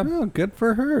 Yeah. Yep. Oh, good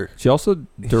for her. She also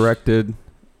directed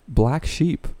Black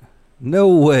Sheep. No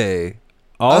way.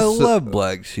 Also, I love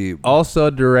Black Sheep.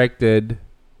 Also directed.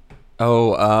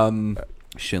 Oh,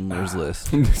 Schindler's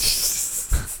List.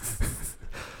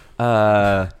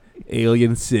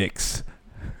 Alien 6.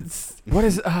 what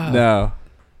is? No.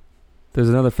 There's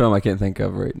another film I can't think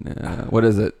of right now. What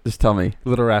is it? Just tell me.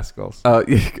 Little Rascals. Oh,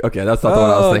 okay, that's not the one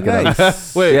I was thinking of.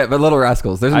 nice. Wait. Yeah, but Little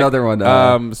Rascals. There's another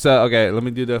one. So okay, let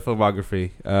me do the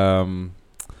filmography. I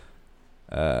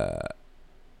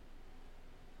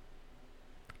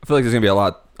feel like there's gonna be a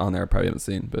lot on there I probably haven't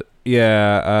seen, but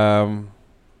Yeah.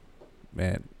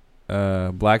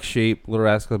 Black Sheep, Little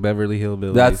Rascals, Beverly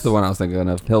Hillbillies. that's the one I was thinking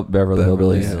of. Beverly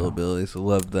Hillbillies. Hillbillies. I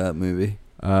love that movie.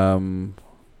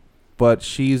 But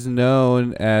she's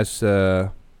known as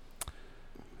my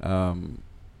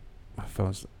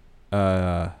phone's,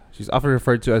 she's often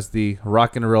referred to as the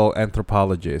rock and roll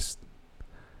anthropologist.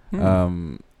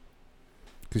 Because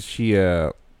she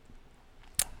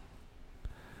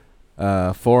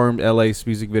formed LA's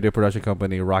music video production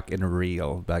company Rock and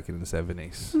Reel back in the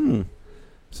 70s.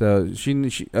 So she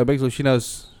basically she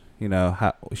knows, you know,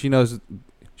 how she knows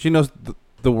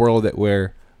the world that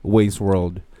where Wayne's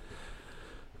World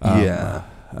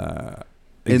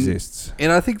exists.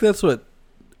 And I think that's what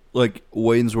like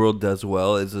Wayne's World does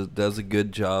well, is it does a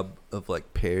good job of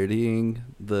like parodying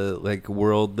the like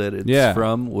world that it's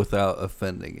from without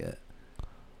offending it.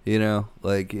 You know,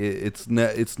 like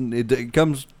it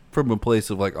comes from a place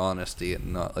of like honesty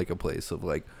and not like a place of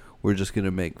like we're just gonna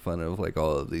make fun of like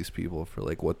all of these people for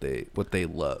like what they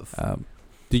love.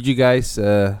 Did you guys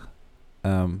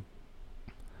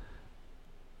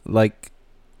like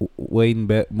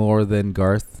Wayne more than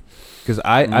Garth? Because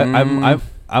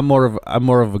I'm more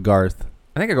of a Garth.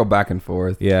 I think I go back and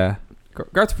forth. Yeah.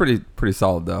 Garth's pretty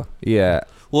solid though. Yeah.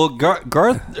 Well,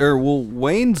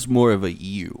 Wayne's more of a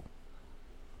you.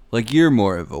 Like you're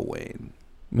more of a Wayne.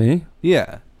 Me?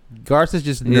 Yeah. Garth is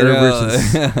just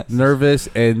nervous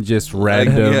and just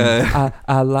random. Yeah.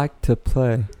 I like to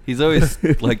play. He's always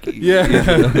like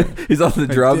He's on the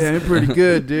drums. Damn, pretty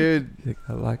good, dude.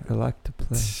 I like to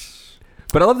play.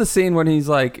 But I love the scene when he's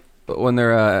like when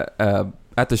they're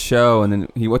at the show and then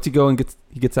he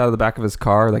gets out of the back of his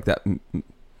car like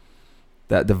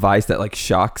that device that like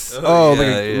shocks.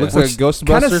 Looks like a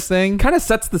Ghostbusters thing. Kind of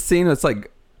sets the scene. It's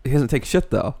like he doesn't take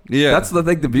shit though. Yeah, that's the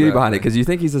beauty behind it, because you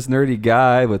think he's this nerdy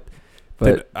guy but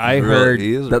I heard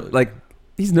that like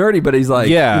he's nerdy, but he's like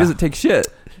he doesn't take shit.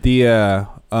 The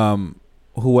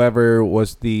whoever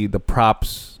was the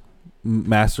props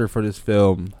master for this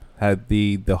film had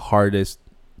the hardest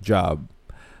job.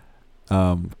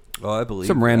 I believe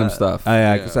some random stuff.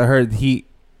 Because I heard he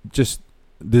just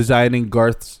designing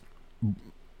Garth's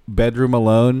bedroom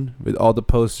alone with all the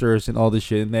posters and all the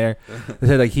shit in there. They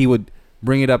said like he would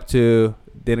bring it up to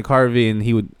Dana Carvey and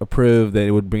he would approve. That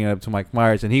it would bring it up to Mike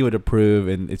Myers and he would approve,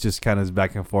 and it's just kind of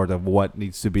back and forth of what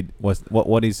needs to be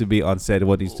what needs to be on set and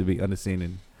what needs to be on the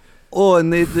scene.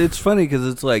 And it's funny because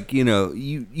it's like, you know,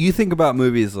 you think about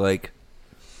movies like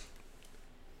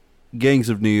Gangs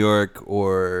of New York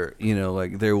or, you know,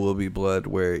 like There Will Be Blood,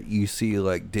 where you see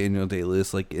like Daniel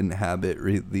Day-Lewis like inhabit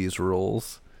these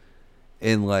roles.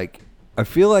 And like, I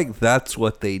feel like that's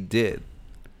what they did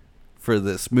for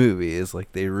this movie, is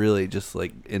like they really just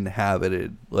like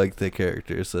inhabited like the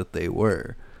characters that they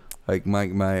were. Like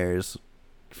Mike Myers,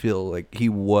 feel like he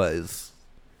was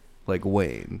like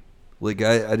Wayne. Like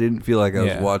I didn't feel like I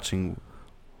was watching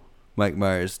Mike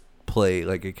Myers play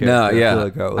like a character. No, yeah.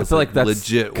 I feel like that's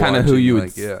legit kind of who you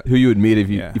would like, who you would meet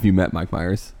if you met Mike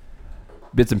Myers.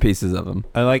 Bits and pieces of him.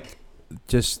 I like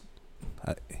just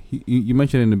you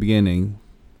mentioned in the beginning,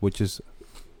 which is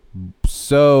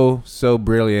so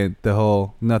brilliant. The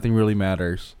whole nothing really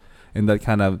matters, and that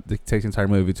kind of takes the entire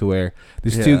movie to where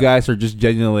these two guys are just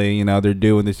genuinely, you know, they're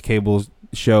doing this cable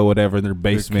show, whatever, in their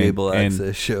basement, cable and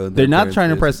access show. they're not trying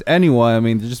to impress anyone. I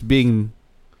mean, they're just being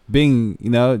you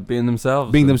know, Being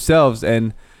themselves.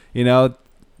 and you know,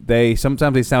 they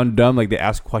sometimes sound dumb, like they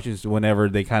ask questions whenever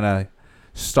they kind of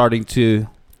starting to,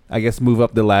 I guess, move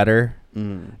up the ladder,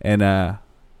 and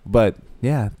but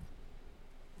yeah,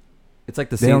 It's like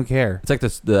the they don't care. It's like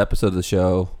the episode of the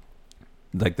show,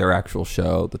 like their actual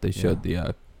show that they showed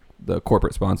the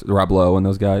corporate sponsor, Rob Lowe and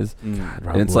those guys. Rob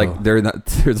And it's Lowe. like they're not.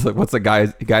 There's like what's the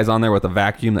guys on there with a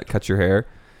vacuum that cuts your hair.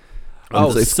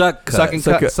 Oh, it's suck cut.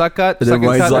 Suck cut, And or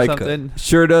everybody's like, something.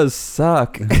 Sure does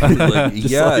suck. Like, Just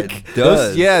yeah, like, it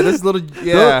does. This little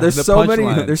there's the so many.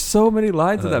 punchline. There's so many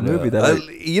lines in that movie that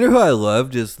You know who I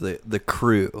loved is the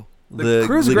crew. The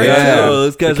crew's great, guys, too.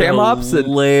 those guys The cam are ops and-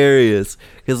 hilarious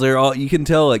because they're all. You can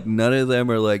tell like none of them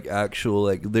are like actual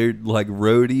like they're like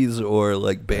roadies or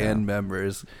like band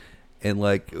members, and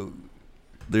like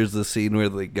there's the scene where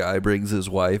the guy brings his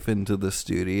wife into the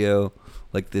studio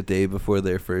like the day before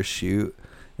their first shoot.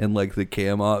 And like the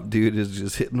cam op dude is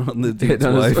just hitting on the dude's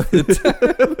wife.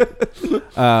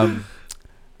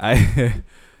 I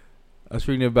was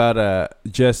reading about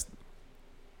just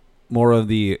more of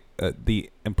the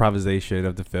improvisation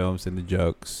of the films and the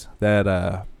jokes.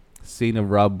 That scene of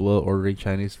Rob Lowe ordering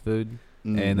Chinese food,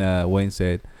 and Wayne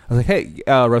said, "I was like, hey,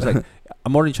 Rob's like,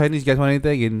 I'm ordering Chinese. You guys want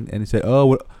anything?" And he said, "Oh,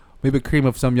 what, maybe a cream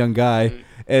of some young guy."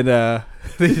 And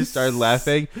they just started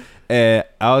laughing. And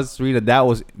I was reading that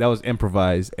was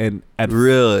improvised. And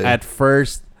at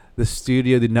first, the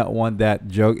studio did not want that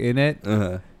joke in it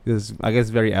because I guess it's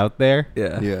very out there.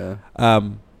 yeah.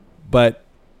 But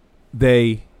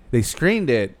they screened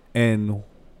it, and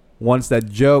once that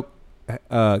joke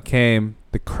came,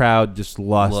 the crowd just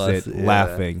lost it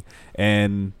laughing,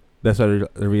 and that's why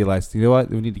they realized, you know what,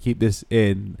 we need to keep this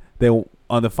in. Then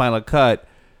on the final cut,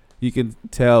 you can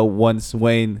tell once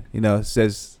Wayne, you know,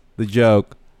 says the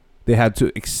joke, they had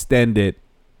to extend it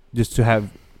just to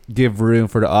give room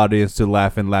for the audience to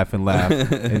laugh and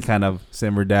and kind of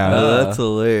simmer down. Oh, that's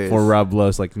hilarious. For Rob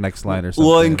Lowe's like next line or something.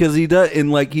 Well, and because he does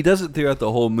it throughout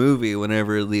the whole movie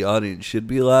whenever the audience should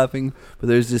be laughing, but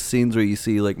there's just scenes where you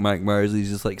see like Mike Myers, he's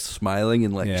just like smiling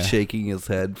and like shaking his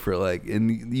head for like,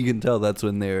 and you can tell that's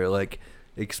when they're like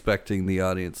expecting the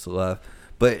audience to laugh.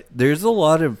 But there's a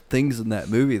lot of things in that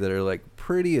movie that are like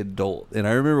pretty adult, and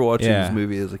I remember watching this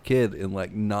movie as a kid and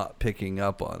like not picking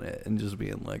up on it and just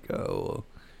being like, oh.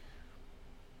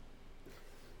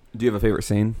 Do you have a favorite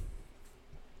scene?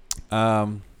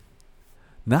 Not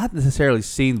necessarily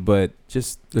scenes, but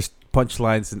just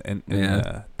punchlines and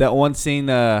that one scene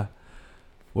where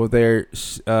they're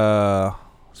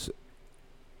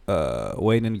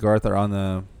Wayne and Garth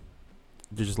are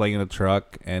they're just laying in a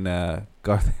truck, and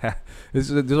Garth. This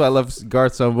is why I love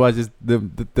Garth so much. Is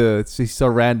he's so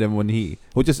random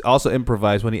which is also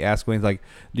improvised when he asks Wayne, like,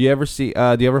 do you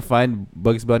ever find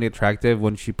Bugs Bunny attractive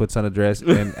when she puts on a dress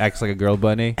and acts like a girl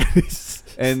bunny?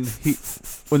 And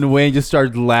when Wayne just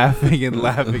started laughing and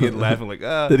laughing and laughing, like,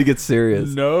 Then he gets serious.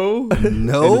 No. And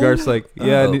Garth's like,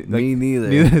 yeah, me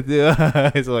neither.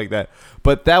 Something like that.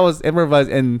 But that was improvised,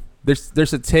 and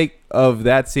there's a take of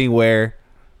that scene where,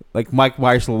 like, Mike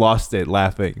Myers lost it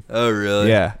laughing. Oh, really?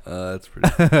 Yeah. That's pretty.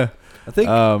 I think.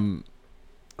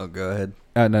 Oh, go ahead.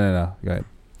 No. Go ahead.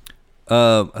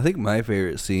 I think my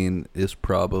favorite scene is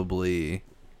probably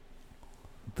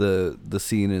the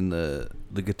scene in the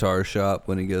guitar shop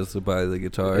when he goes to buy the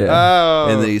guitar. Yeah. Oh.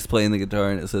 And then he's playing the guitar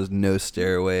and it says "No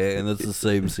Stairway," and that's the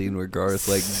same scene where Garth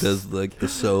like does like the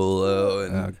solo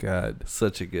and Oh God.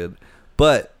 such a good.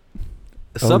 But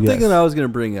something yes. that I was gonna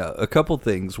bring up, a couple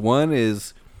things. One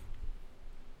is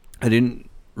I didn't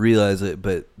realize it,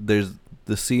 but there's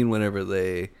the scene whenever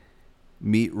they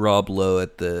meet Rob Lowe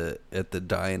at the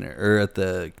diner or at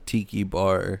the tiki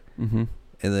bar, Mm-hmm.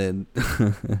 and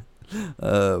then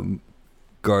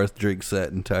Garth drinks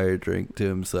that entire drink to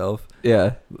himself.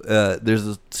 Yeah. There's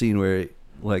a scene where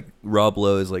like Rob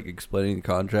Lowe is like explaining the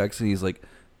contracts, and he's like,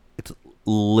 it's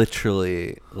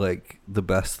literally like the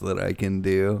best that I can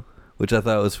do, which I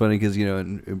thought was funny because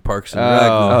in Parks and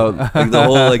Rec, like the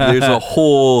whole like there's a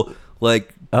whole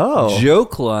like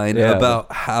joke line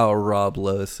about how Rob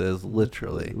Lowe says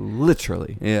literally.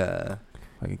 Yeah,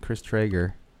 like Chris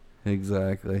Traeger.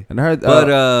 Exactly. And I heard,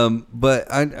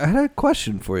 but I had a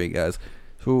question for you guys.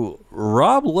 So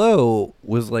Rob Lowe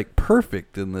was like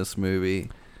perfect in this movie.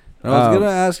 And I was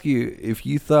gonna ask you if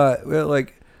you thought, well,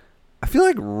 like, I feel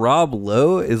like Rob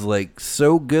Lowe is like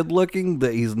so good looking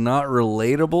that he's not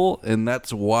relatable, and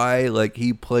that's why like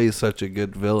he plays such a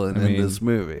good villain in this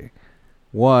movie.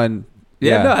 I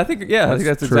think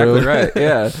that's true. exactly right.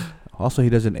 Yeah. Also, he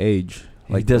doesn't age.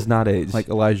 He does not age like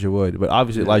Elijah Wood, but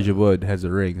obviously Elijah Wood has a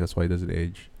ring. That's why he doesn't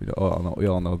age. We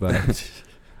all know that.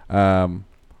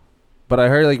 But I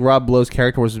heard like Rob Lowe's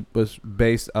character was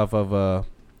based off of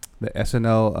the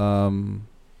SNL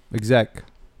exec.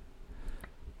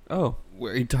 Oh,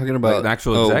 where are you talking about? Like an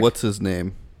actual exec? What's his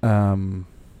name? The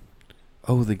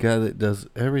guy that does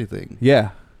everything. Yeah.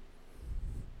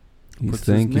 What's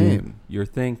his name? You're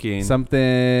thinking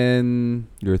something.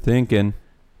 You're thinking.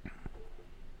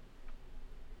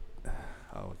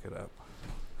 I'll look it up.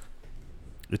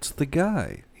 It's the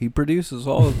guy. He produces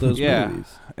all of those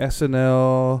movies.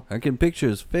 SNL. I can picture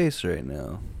his face right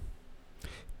now.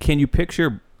 Can you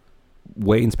picture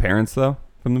Wayne's parents though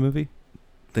from the movie?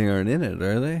 They aren't in it,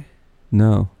 are they?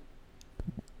 No.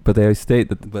 But they state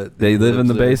that they live in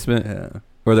the basement. Yeah.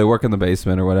 Or they work in the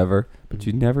basement or whatever. But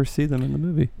you never see them in the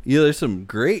movie. Yeah, there's some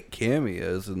great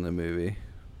cameos in the movie.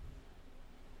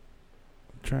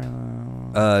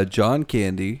 John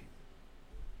Candy.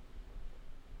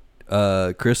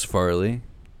 Chris Farley.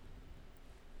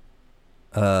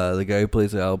 The guy who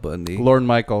plays Al Bundy. Lorne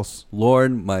Michaels.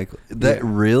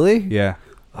 Really? Yeah.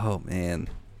 Oh, man.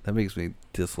 That makes me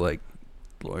dislike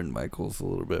Lorne Michaels a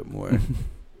little bit more.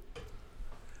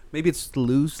 Maybe it's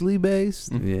loosely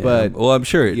based. Yeah. But well, I'm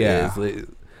sure it is.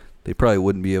 They probably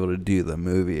wouldn't be able to do the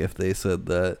movie if they said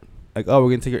that. Like, oh, we're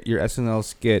gonna take your SNL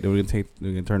skit and we're gonna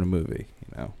turn a movie.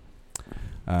 What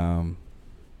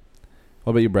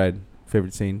about you, Brad?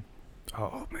 Favorite scene?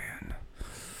 Oh man,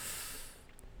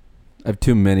 I have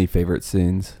too many favorite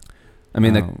scenes. I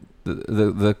mean,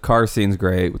 the car scene's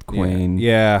great with Queen.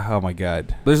 Yeah. Oh my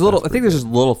God. There's I think there's just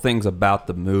little things about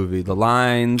the movie, the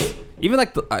lines, even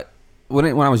like when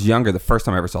I was younger, the first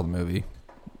time I ever saw the movie,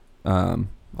 I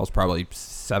was probably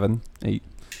 7, 8.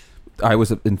 I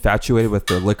was infatuated with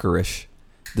the licorice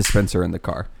dispenser in the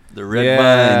car. The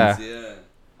red vines. Yeah.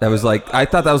 That was like, I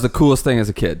thought that was the coolest thing as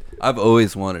a kid. I've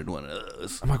always wanted one of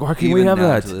those. I'm like, why can't we have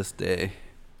that? To this day.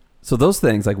 So those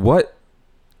things, like, what?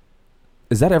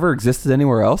 Has that ever existed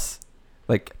anywhere else?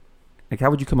 Like how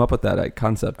would you come up with that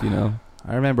concept, I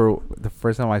remember the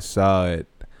first time I saw it,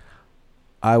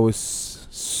 I was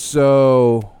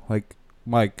so, like,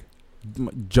 Mike,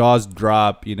 jaws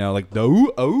drop, like the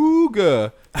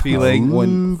ooga feeling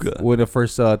when I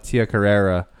first saw Tia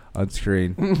Carrera on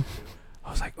screen.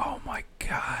 I was like, oh my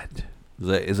God.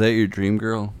 Is that your dream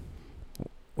girl?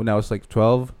 When I was like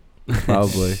 12,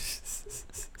 probably.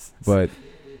 But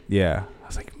yeah, I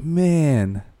was like,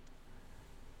 man,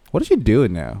 what is she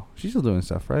doing now? She's still doing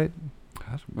stuff, right?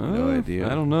 I have no idea.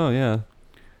 I don't know. Yeah,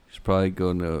 she's probably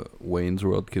going to Wayne's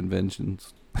World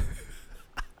conventions.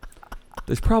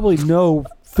 There's probably no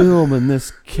film in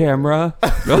this camera.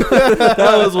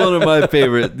 That was one of my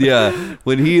favorite. Yeah,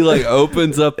 when he like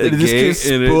opens up the gate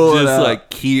and it just like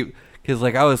because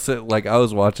like I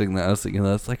was watching that, I was thinking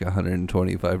that's like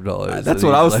 $125. That's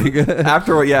what I was thinking.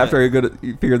 After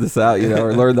you figured this out,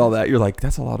 or learned all that, you're like,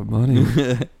 that's a lot of money.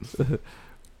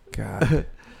 God.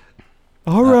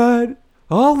 All right,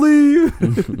 I'll leave.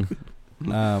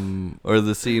 Or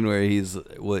the scene where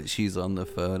she's on the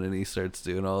phone and he starts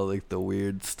doing all like the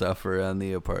weird stuff around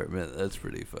the apartment. That's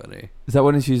pretty funny. Is that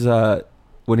when she's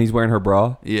when he's wearing her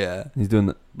bra? Yeah, he's doing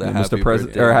the Mr.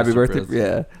 President or Happy Birthday.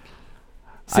 President. Yeah.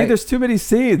 See, there's too many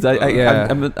scenes.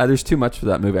 There's too much for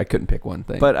that movie. I couldn't pick one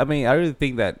thing. But I mean, I really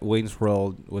think that Wayne's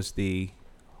World was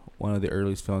one of the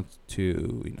earliest films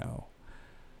to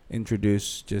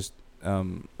introduce just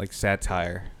like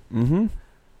satire. Mm-hmm.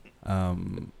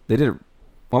 They did.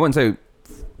 I wouldn't say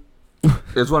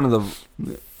it's one of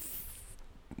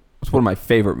my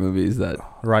favorite movies. That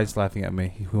Ryan's laughing at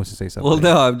me. He wants to say something. Well,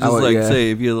 no, I'm just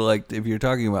say if you're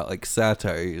talking about like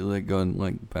satire, you're like going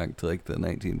like back to like the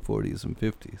 1940s and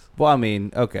 50s. Well, I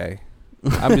mean, okay.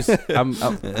 I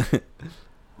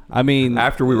mean,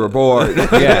 after we were born.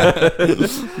 Yeah.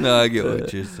 No, I get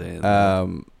what you're saying.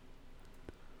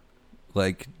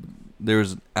 Like there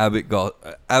was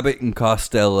Abbott and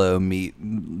Costello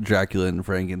meet Dracula and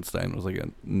Frankenstein. It was like a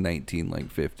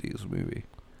 1950s movie.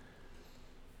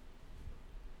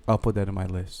 I'll put that in my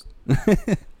list.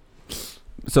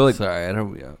 So like Sorry, I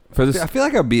don't. Yeah. for this, I feel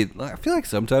like I feel like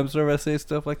sometimes whenever I say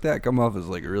stuff like that, I come off as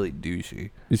like really douchey. you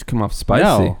just come off spicy.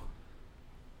 No. You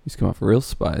just come off real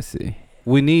spicy.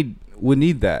 We need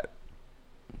that.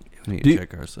 We need Do to you-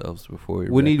 check ourselves before we.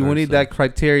 We need wreck that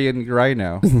criterion right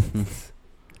now.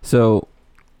 So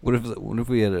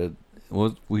ourselves.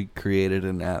 What if we created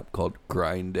an app called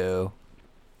Grindo?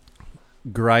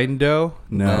 Grindo?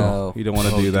 No, you don't want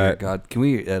to Oh, do dear that. God, can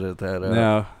we edit that out?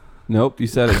 No, nope, you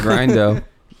said it. Grindo.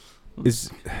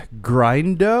 is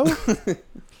Grindo?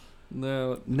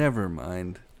 No, never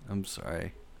mind. I'm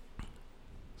sorry.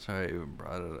 Sorry I even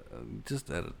brought it up. Just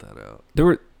edit that out. There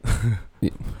were.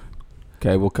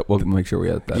 Okay, we'll make sure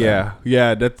we edit that.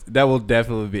 Yeah. That will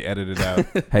definitely be edited out.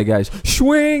 out. Hey guys,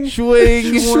 swing.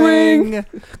 Swing.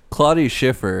 Claudia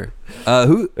Schiffer,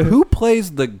 who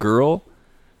plays the girl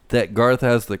that Garth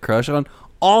has the crush on.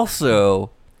 Also,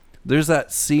 there's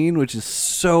that scene which is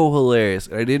so hilarious.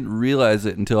 I didn't realize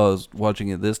it until I was watching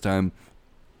it this time,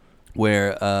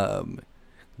 where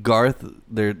Garth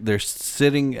they're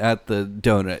sitting at the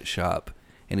donut shop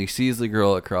and he sees the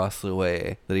girl across the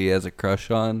way that he has a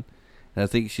crush on, and I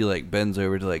think she like bends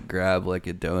over to like grab like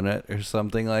a donut or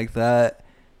something like that,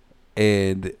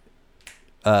 and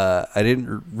I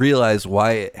didn't realize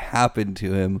why it happened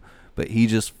to him, but he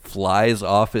just flies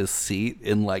off his seat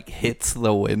and like hits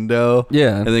the window,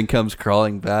 Yeah. and then comes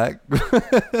crawling back.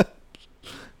 But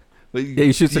Yeah,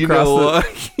 he shoots you across know the-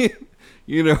 why?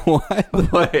 You know why?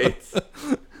 Wait.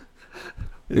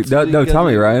 It's No, because tell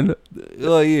me, Ryan.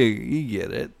 Well, you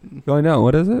get it. Oh, I know.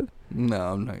 What is it? No,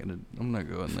 I'm not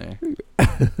going there.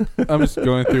 I'm just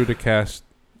going through the cast.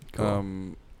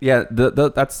 Cool. Yeah,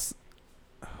 that's.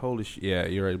 Holy shit! Yeah,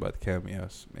 you're right about the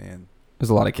cameos, man. There's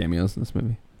a lot of cameos in this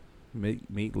movie.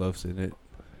 Meatloaf's in it.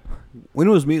 When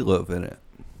was Meatloaf in it?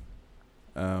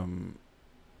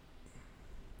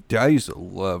 Dude, I used to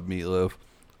love Meatloaf.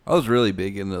 I was really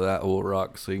big into that whole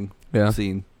rock scene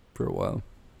for a while.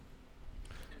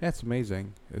 That's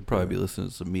amazing. I'd probably be listening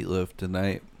to some Meatloaf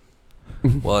tonight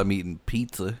while I'm eating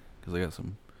pizza because I got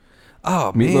some.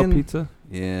 Oh Meatloaf man, pizza.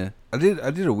 Yeah, I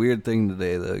did a weird thing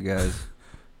today though, guys.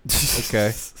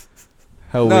 Okay.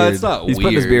 How No, weird. it's not He's weird.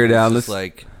 putting his beer down. It's just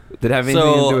Let's- like Did it have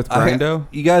anything to do with Grindo?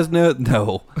 You guys know?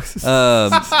 No.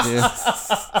 Yeah.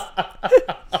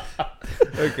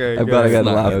 Okay. I'm glad I got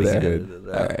a laugh That was there. good.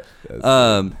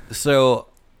 All right. So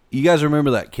you guys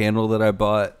remember that candle that I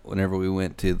bought whenever we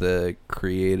went to the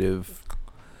creative?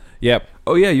 Yep.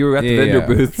 Oh yeah, you were at the Yeah, vendor yeah.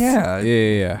 booth.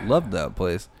 Yeah. Loved that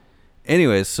place.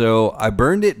 Anyway, so I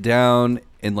burned it down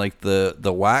and like the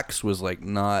wax was like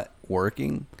not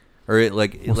working, or it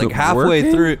like Was it halfway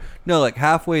working? through. No, like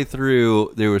halfway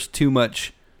through there was too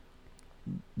much.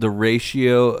 The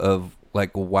ratio of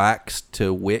like wax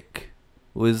to wick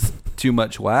was too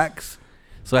much wax,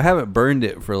 so I haven't burned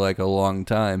it for like a long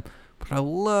time. But I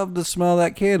love the smell of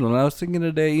that candle, and I was thinking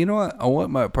today, you know what? I want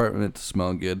my apartment to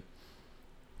smell good.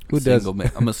 Who does? Single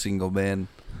man. I'm a single man.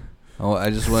 I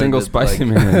just wanted Single to, spicy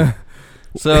like, man.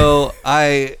 So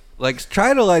I like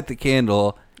try to light the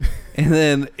candle, and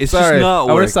then it's Sorry, just not I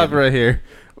want working. to stop right here.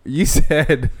 You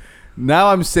said, "Now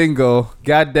I'm single."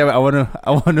 God damn it! I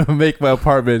want to make my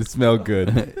apartment smell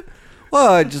good.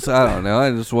 Well, I don't know.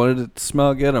 I just wanted it to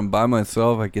smell good. I'm by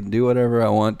myself. I can do whatever I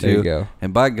want to. There you go.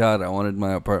 And by God, I wanted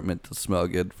my apartment to smell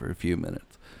good for a few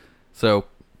minutes. So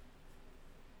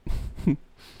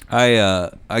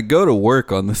I go to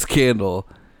work on this candle,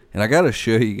 and I got to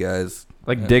show you guys.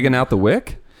 Like digging out the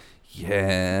wick?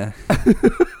 Yeah.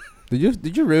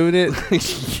 Did you ruin it?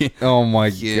 Yeah. Oh my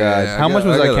Yeah, god! How much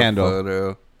was I that got a candle? photo.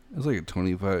 It was like a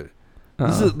 25.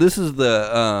 Uh-huh. This is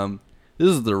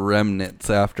the remnants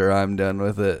after I'm done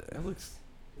with it. It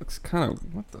looks kind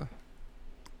of what the.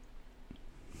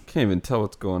 Can't even tell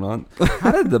what's going on.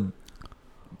 How did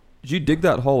you dig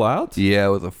that hole out? Yeah,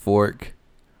 with a fork.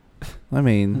 I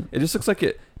mean, It just looks like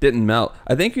it didn't melt.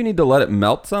 I think you need to let it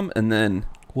melt some and then.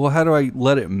 Well, how do I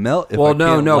let it melt if I Well,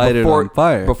 can't no, light it on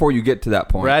fire? before you get to that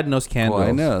point. Brad knows candles. Well,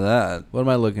 I know that. What am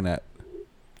I looking at?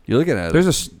 You're looking at There's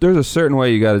a certain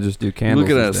way you got to just do you're candles.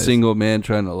 looking at a these days. single man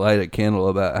trying to light a candle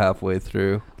about halfway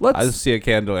through. I just see a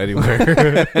candle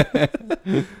anywhere.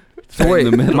 So wait,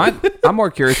 in the middle. I'm more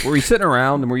curious. Were you sitting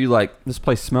around and were you like, this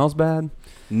place smells bad?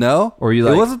 No, Or you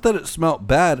it like- wasn't that it smelled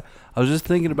bad. I was just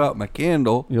thinking about my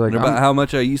candle You're like, and about I'm- how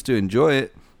much I used to enjoy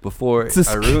it before This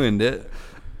I ruined it.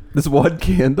 This one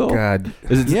candle? God,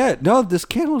 Is it? Yeah, no, this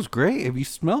candle's great. Have you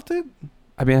smelt it?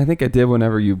 I mean, I think I did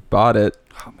whenever you bought it.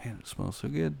 Oh man, it smells so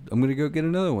good. I'm gonna go get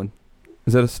another one.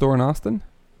 Is that a store in Austin?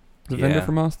 Is a vendor Yeah.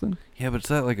 from Austin? Yeah, but it's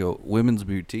not like a women's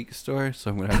boutique store,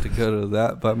 so I'm gonna have to go to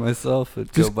that by myself and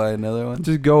go Just- buy another one.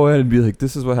 Just go in and be like,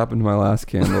 "This is what happened to my last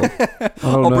candle."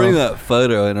 I'll bring know. that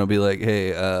photo and I'll be like,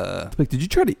 hey, Like, did you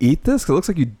try to eat this? 'Cause it looks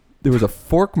like there was a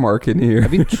fork mark in here.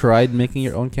 Have you tried making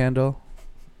your own candle?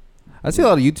 I see a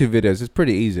lot of YouTube videos. It's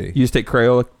pretty easy. You just take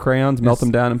crayons, melt Yes. them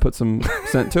down, and put some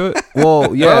scent to it.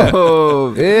 Well, yeah.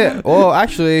 Oh, Yeah. Well,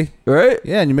 actually, right?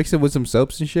 yeah, and you mix it with some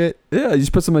soaps and shit. Yeah, you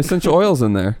just put some essential oils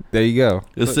in there. There you go.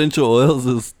 essential oils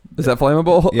is Is that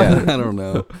flammable? Yeah. I don't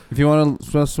know. If you want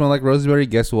to smell like rosemary,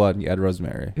 guess what? You add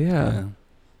rosemary. Yeah.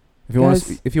 If you want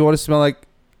Guys. to, if you want to smell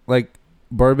like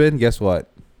bourbon, guess what?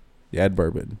 You add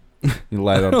bourbon. You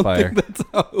light it on fire. That's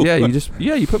how it Yeah, works.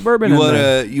 you put bourbon you in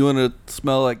there. you wanna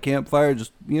smell like campfire?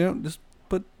 Just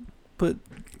put Put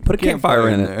a campfire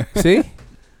in it. there. See?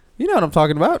 You know what I'm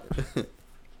talking about.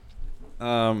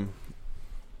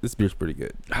 This beer's pretty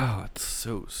good. Oh, it's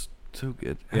so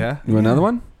good. Yeah. You want another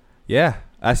one? Yeah.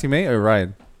 Asking me or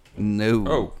Ryan? No.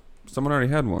 Oh, someone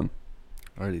already had one.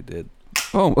 already did.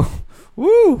 Oh,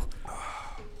 woo!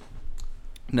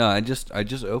 No, I just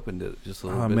opened it just a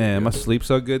little Oh bit. man, ago. my sleep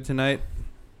so good tonight.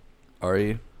 Are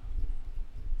you?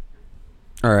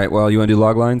 All right. Well, you want to do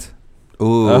log lines?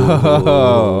 Ooh.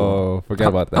 Oh, forgot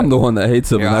about that. I'm the one that hates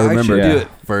them, Yeah, and I remember. should Yeah. do it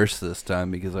first this time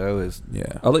because I always.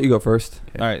 Yeah. I'll let you go first.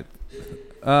 All right.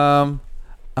 I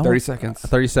 30 want- seconds.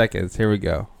 30 seconds. Here we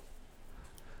go.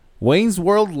 Wayne's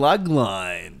World log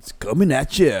lines coming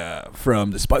at you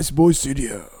from the Spicy Boys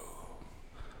studio.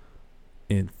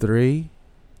 In 3.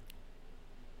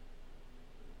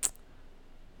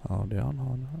 Hold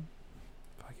on.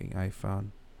 Fucking iPhone.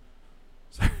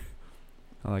 Sorry.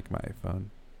 I like my iPhone.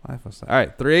 My iPhone's. All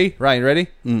right, 3. Ryan, ready?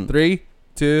 3,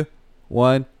 2,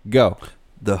 1, go.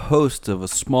 The host of a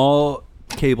small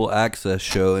cable access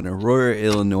show in Aurora,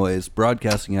 Illinois,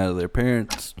 broadcasting out of their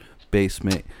parents'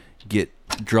 basement, get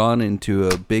drawn into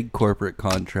a big corporate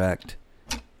contract.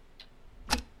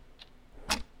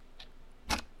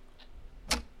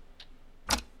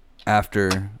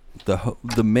 After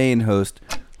the main host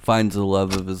finds the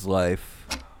love of his life,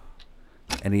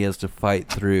 and he has to fight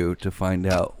through to find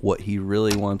out what he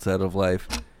really wants out of life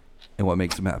and what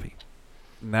makes him happy.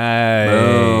 Nice.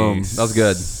 Boom. That was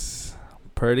good.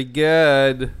 Pretty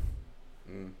good.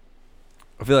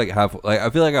 I feel like I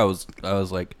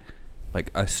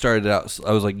started out.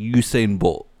 I was like Usain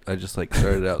Bolt. I just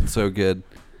started out so good.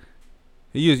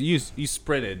 You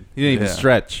sprinted. You didn't even Yeah.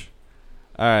 stretch.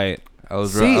 All right. I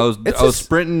was See, I was it's I was just-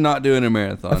 sprinting, not doing a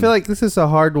marathon. I feel like this is a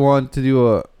hard one to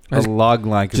do a Just- log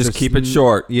line. 'Cause Just there's keep it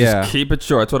short. Yeah. Just keep it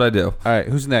short. That's what I do. All right.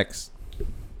 Who's next?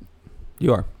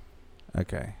 You are.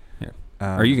 Okay. Here.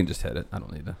 Um, Or you can just hit it. I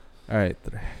don't need to. All right.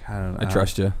 I don't know. I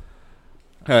trust you.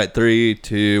 all right, 3,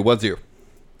 2, 1, 0.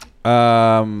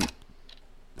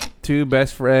 Two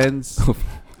best friends.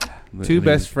 Two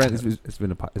best friends. It's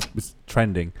been it's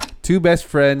trending. Two best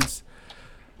friends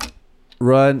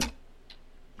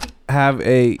have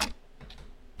a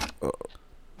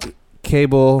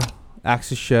cable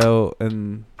access show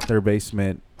in their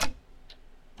basement.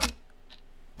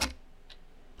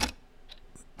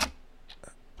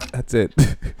 That's it.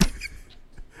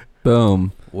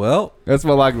 Boom. Well, That's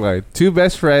my log line. Two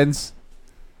best friends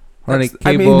run a That's-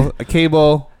 I cable mean, a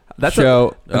cable that's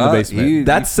show in the basement.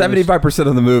 That's 75%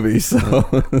 of the movie. So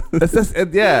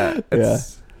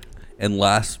It's- and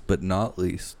last but not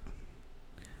least,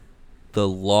 the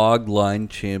log line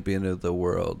champion of the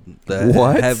world, the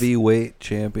What? heavyweight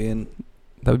champion,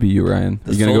 that would be you, Ryan.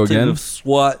 the You gonna go Sultan again? of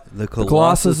SWAT, the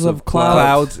Colossus of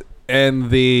Clouds and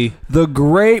the The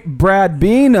great Brad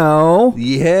Bino.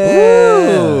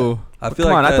 Yeah. Ooh. I feel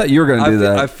Come like on, I thought you were gonna do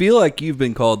that. I feel like you've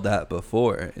been called that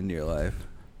before in your life.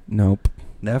 Nope.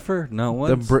 Never, not the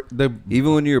once. the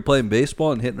Even when you were playing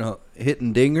baseball and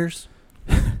hitting dingers.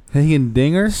 hanging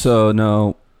dingers. So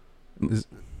no. Is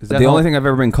The only thing I've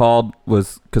ever been called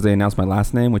was because they announced my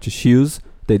last name, which is Hughes.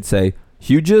 They'd say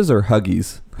Hughes or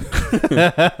Huggies.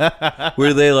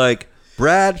 Were they like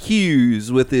Brad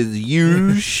Hughes with his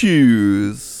used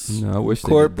shoes? No, I wish they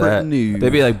did Corporate that. news. They'd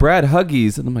be like Brad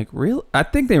Huggies, and I'm like, really? I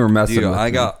think they were messing Dude, with I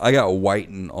me. got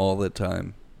whiten all the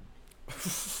time.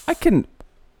 I can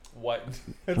what?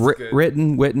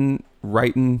 written,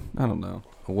 writing. I don't know.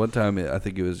 One time, I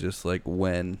think it was just like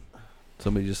when.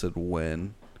 Somebody just said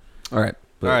when. All right.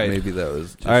 But All right. maybe that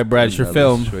was just All right, Brad, it's your another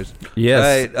film. situation.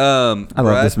 Yes. All right, I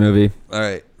love this movie. All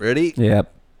right, ready?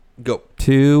 Yep. Go.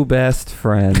 Two best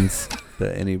friends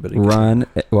That anybody run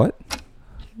what?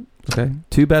 Okay.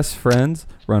 Two best friends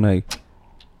run a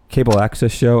cable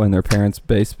access show in their parents'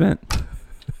 basement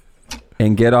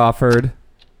and get offered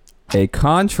a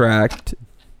contract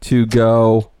to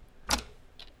go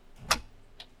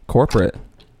corporate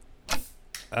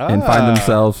and find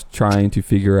themselves trying to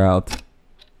figure out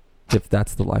if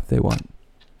that's the life they want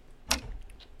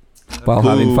while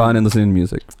having fun and listening to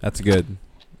music. That's good.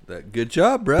 Good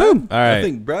job, Brad. Boom. All right. I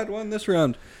think Brad won this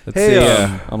round. Let's Hey, see.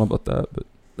 I don't know about that, but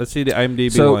Let's see the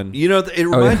IMDb So, one. You know, it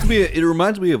reminds me. It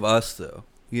reminds me of us, though.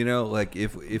 You know, like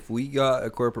if we got a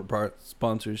corporate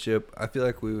sponsorship, I feel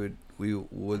like we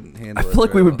wouldn't handle. I feel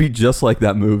like we would be just like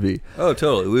that movie. Oh,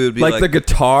 totally. We would be Like the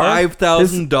guitar.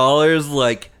 $5,000.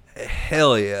 Like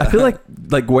hell yeah. I feel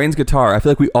like Wayne's guitar. I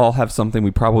feel like we all have something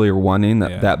we probably are wanting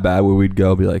that bad where we'd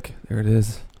go be like, there it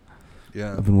is.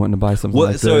 Yeah. I've been wanting to buy something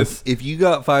like So this. if you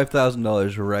got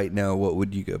 $5,000 right now, what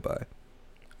would you go buy?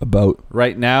 A boat.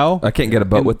 Right now, I can't get a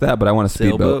boat with that, but I want a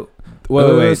speedboat.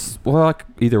 wait. Well,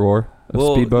 either or. A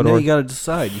speedboat now or. you got to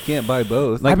decide. You can't buy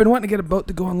both. I've been wanting to get a boat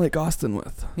to go on Lake Austin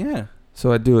with. Yeah.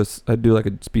 So I'd do like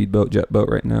a speedboat, jet boat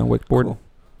right now, wakeboard. Cool.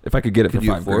 If I could get it Could for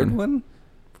you $5,000. afford one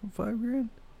for $5,000?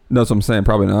 No, that's what I'm saying.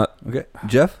 Probably not. Okay,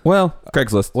 Jeff. Well,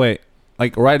 Craigslist. Wait,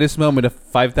 like right this moment, if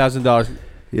 $5,000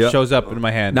 Yep. shows up in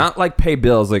my hand. Not like pay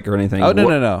bills like or anything. Oh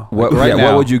no. What, Like, right now.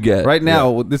 what would you get? Right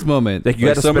now, this moment, Like you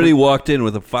Like got to somebody spend, walked in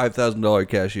with a $5,000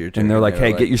 cashier check, and they're like,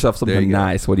 "Hey, get yourself there something you go.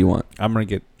 nice. What do you want?" I'm gonna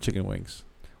get chicken wings.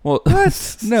 Well,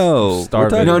 No,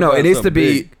 Starving. no. It needs to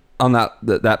be on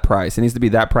that price. It needs to be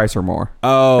that price or more,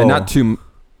 Oh, and not too.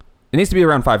 It needs to be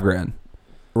around $5,000.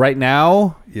 right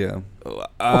now. Yeah. Okay,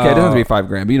 it doesn't have to be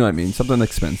 $5,000, but you know what I mean. Something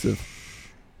expensive.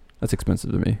 That's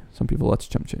expensive to me. Some people that's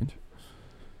chump change.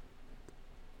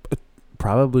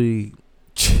 Probably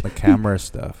the camera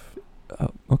stuff.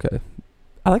 Okay.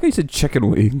 I like how you said chicken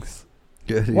wings.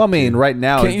 Well, I mean, right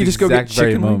now, Can't it's you the just go get exact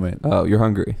very chicken wings? moment. Oh, you're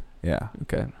hungry. Yeah,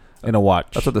 Okay. and a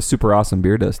watch. That's what the super awesome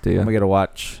beer does to I'm you. gonna get a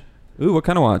watch. Ooh, what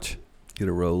kind of watch? Get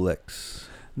a Rolex.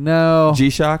 No,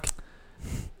 G-Shock?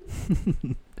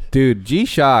 dude,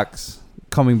 G-Shock's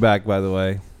coming back. By the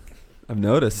way, I've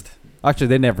noticed. actually,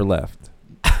 they never left.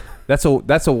 That's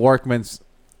a workman's,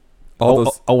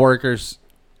 a worker's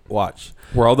watch.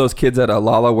 Were all those kids at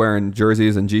Lala wearing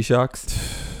jerseys and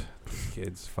G-Shocks?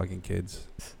 Kids, fucking kids,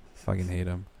 fucking hate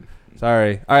them.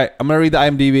 Sorry. All right, I'm gonna read the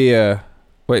IMDb.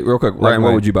 Wait, real quick. Like Ryan, what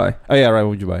mine. would you buy? Oh yeah, right. What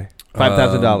would you buy?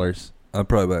 $5,000. I'd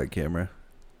probably buy a camera.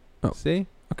 See,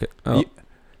 Okay. Oh.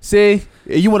 see,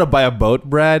 you want to buy a boat,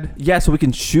 Brad? Yeah, so we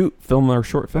can film our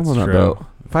short film That's on that true. boat.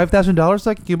 $5,000.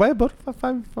 Like, can you buy a boat for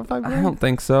five I grand? don't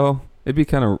think so. It'd be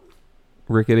kind of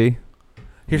rickety.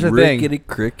 Here's the Rickety thing.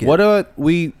 cricket. What do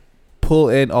we pull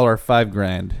in all our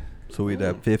 $5,000 So we'd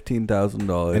have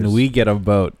 $15,000, and we get a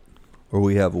boat? or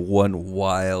we have one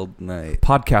wild night.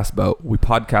 Podcast boat. We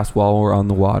podcast while we're on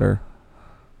the water.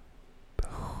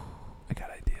 I got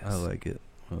ideas. I like it.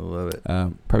 I love it.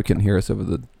 Probably couldn't hear us over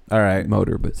the All right.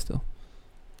 motor, but still.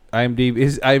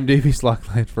 IMDb's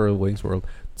logline for Wings World.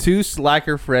 2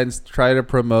 slacker friends try to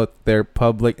promote their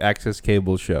public access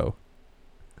cable show.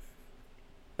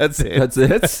 That's it. That's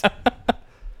it.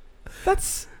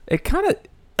 That's it. Kind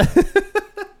of.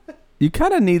 You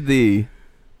kind of need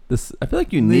this. I feel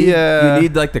like you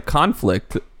need like the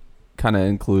conflict kind of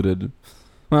included.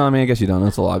 Well, I mean, I guess you don't.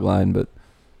 It's a log line, but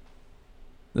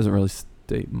doesn't really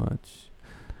state much.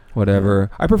 Whatever.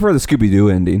 I prefer the Scooby Doo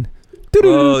ending.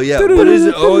 Oh yeah. What is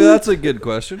it? Oh, that's a good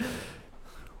question.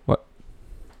 What?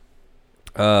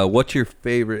 What's your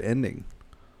favorite ending?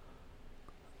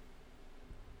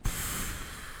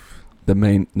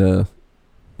 The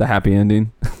happy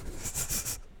ending.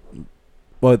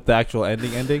 What, the actual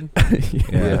ending?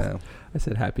 Yeah. I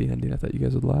said happy ending. I thought you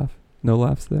guys would laugh. No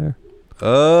laughs there.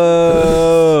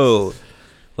 Oh,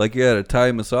 like you had a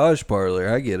Thai massage parlor.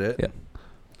 I get it. Yeah.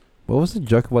 What was the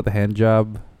joke about the hand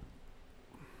job?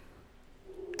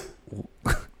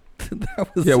 That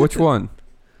was Yeah, which one?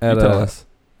 You At, tell us.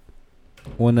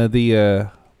 One of the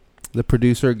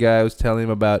producer guy was telling him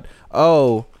about,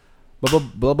 blah blah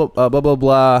blah blah blah blah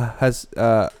blah has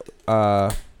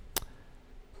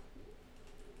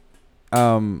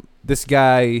this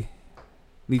guy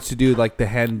needs to do like the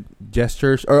hand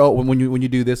gestures, or when you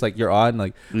do this, like you're on,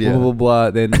 like Yeah. blah blah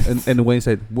blah. Then and Wayne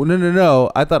said, well,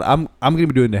 no, I thought I'm gonna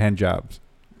be doing the hand jobs.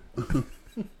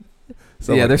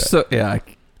 So Yeah, like there's that. so yeah.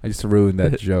 I just ruined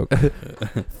that joke.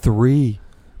 3.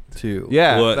 2.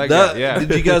 Yeah, What? that guy, yeah.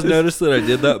 Did you guys notice that I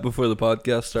did that before the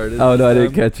podcast started? Oh no, I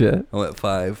didn't catch it. I went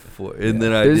 5, 4, and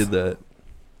then Yeah. I There's- did that.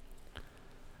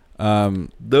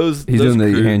 Those He's those doing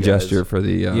the crew hand guys- gesture for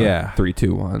the Yeah. 3,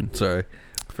 2, 1. Sorry,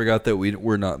 forgot that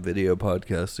we're not video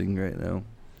podcasting right now.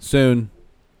 Soon.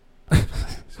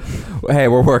 Hey,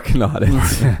 we're working on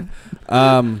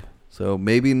it. So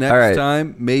maybe next All right.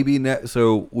 time, maybe next.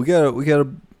 So we gotta.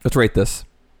 Let's rate this.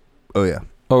 Oh yeah,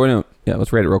 Oh, no. Yeah,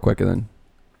 let's rate it real quick and then.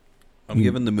 I'm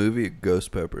giving the movie a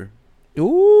ghost pepper.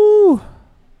 Ooh.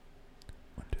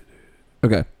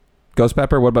 Okay. Ghost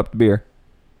pepper. What about the beer?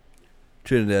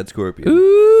 Trinidad Scorpion.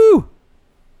 Ooh.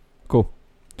 Cool.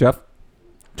 Jeff?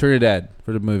 Trinidad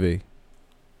for the movie.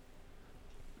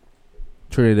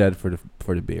 Trinidad for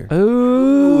the beer.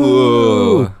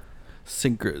 Ooh.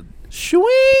 Shwing.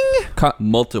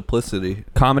 Multiplicity.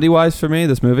 Comedy wise for me,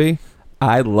 this movie,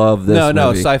 I love this movie.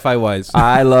 No, sci-fi wise.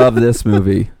 I love this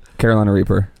movie. Carolina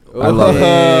Reaper. I love it.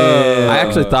 I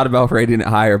actually thought about rating it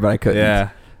higher, but I couldn't. Yeah,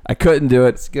 I couldn't do it.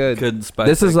 it's good. Couldn't spice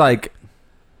This is it. like,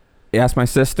 ask my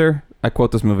sister. I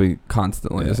quote this movie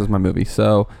constantly. This Yeah. is my movie.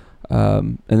 So,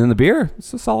 and then the beer.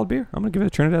 It's a solid beer. I'm gonna give it a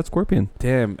Trinidad Scorpion.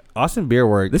 Damn, Austin Beer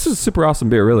Works. This is a super awesome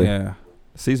beer. Really, Yeah,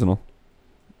 seasonal.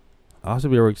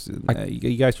 Austin Beer Works.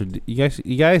 You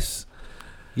guys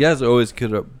You guys always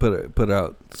could put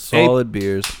out solid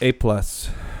beers. A plus.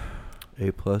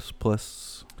 A plus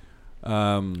plus.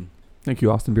 Thank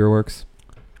you, Austin Beer Works.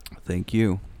 Thank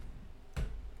you.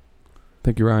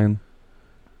 Thank you, Ryan.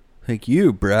 Thank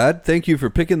you, Brad. Thank you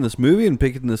for picking this movie and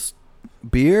picking this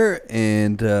beer.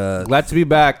 And Glad to be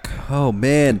back. oh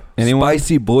man, Anyone?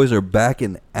 Spicy Boys are back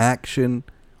in action.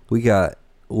 We got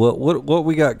what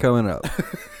we got coming up?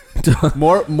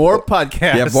 More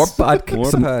podcasts. Yeah, more podcast. More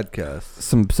some,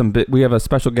 podcasts. some bit. We have a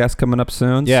special guest coming up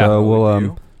soon. Yeah. so we'll We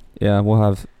do. we'll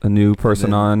have a new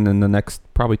person then- on in the next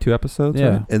probably 2 episodes. Yeah.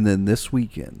 right? And then this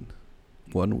weekend,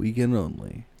 one weekend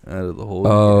only out of the whole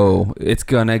year. Oh, it's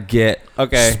gonna get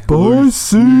Okay.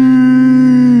 spicy.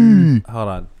 Hold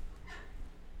on.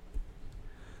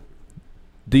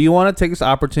 Do you want to take this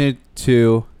opportunity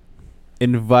to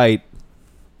invite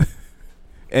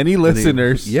any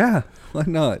listeners? Yeah, why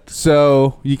not?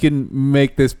 So you can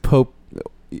make this Pope.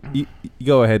 You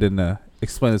go ahead and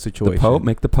explain the situation. The Pope,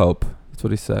 make the Pope. That's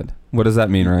what he said. What does that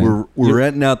mean, Ryan? We're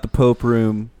renting out the Pope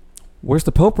room, Where's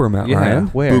the Pope room at, Yeah. Ryan?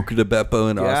 Where? Buca de Beppo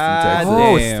in God Austin, Texas.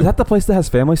 Oh, Damn. is that the place that has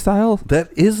family style? That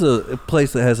is a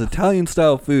place that has Italian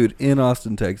style food in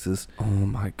Austin, Texas. Oh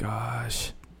my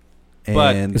gosh!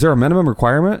 But And Is there a minimum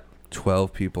requirement?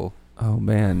 12 people. Oh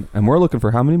man! And we're looking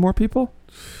for how many more people?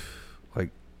 Like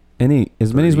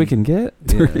as many as we 30. can get.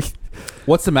 Yeah. 30.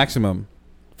 What's the maximum?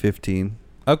 15.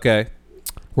 Okay.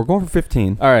 We're going for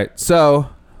 15. All right. So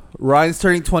Ryan's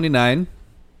turning 29.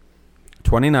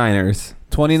 29ers.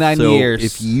 29 So years.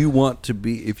 if you want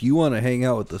to hang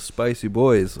out with the Spicy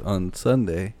Boys on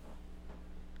Sunday,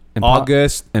 And pop,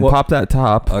 August and what- pop that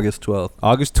top. August 12th.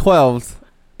 August 12th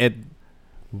at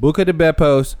Buca de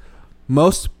Beppo's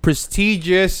most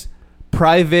prestigious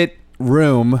private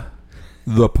room,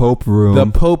 The Pope room. the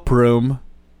Pope room.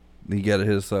 You got to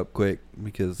hit us up quick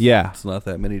because Yeah. it's not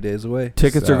that many days away.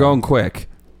 Tickets So- are going quick.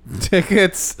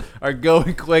 Tickets are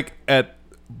going quick at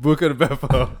Buca de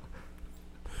Beppo.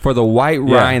 For the White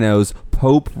Yeah. Rhinos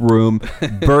Pope Room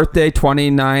Birthday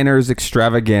 29ers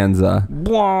Extravaganza.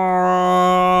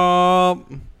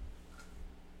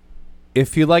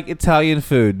 If you like Italian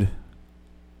food,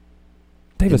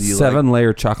 They have a And you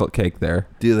 7-layer chocolate cake there.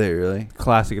 Do they really?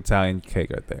 classic Italian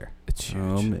cake right there. It's huge.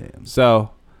 Oh man.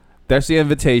 So there's the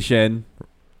invitation.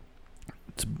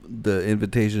 The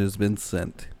invitation has been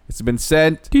sent. It's been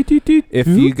sent. Toot, toot, toot. If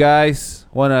you guys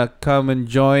want to come and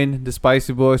join the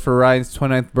Spicy Boys for Ryan's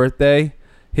 29th birthday,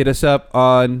 hit us up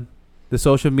on the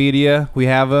social media. We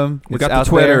have them. We got the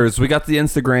Twitters, we got the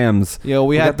Instagrams, You know,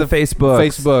 we we had got the Facebooks.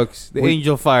 Facebooks, the We-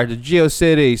 Angel Fire, the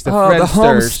GeoCities, the oh, the Friendsters,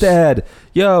 Homestead.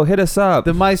 Yo, hit us up.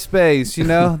 the MySpace, you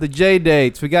know, the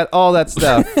J-Dates. We got all that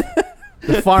stuff.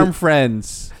 The Farm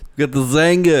Friends. We got the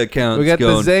Zanga accounts We got the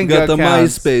going. Zanga we got the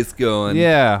accounts. MySpace going.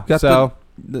 Yeah. Got So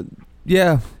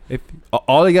yeah. if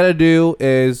all you got to do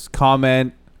is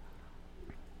comment,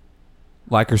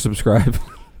 Like or subscribe.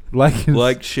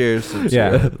 Like, share, subscribe.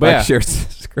 Yeah. But like, yeah. share,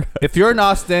 subscribe. If you're in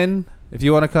Austin, if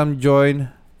you want to come join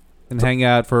and hang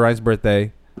out for Ryan's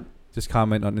birthday, just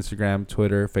comment on Instagram,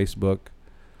 Twitter, Facebook.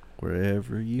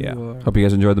 Wherever you Yeah. are. Hope you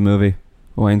guys enjoyed the movie.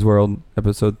 Wayne's World,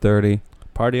 episode 30.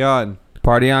 Party on.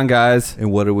 Party on, guys.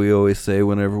 And what do we always say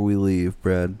whenever we leave,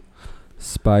 Brad?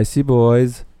 Spicy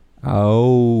boys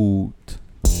out.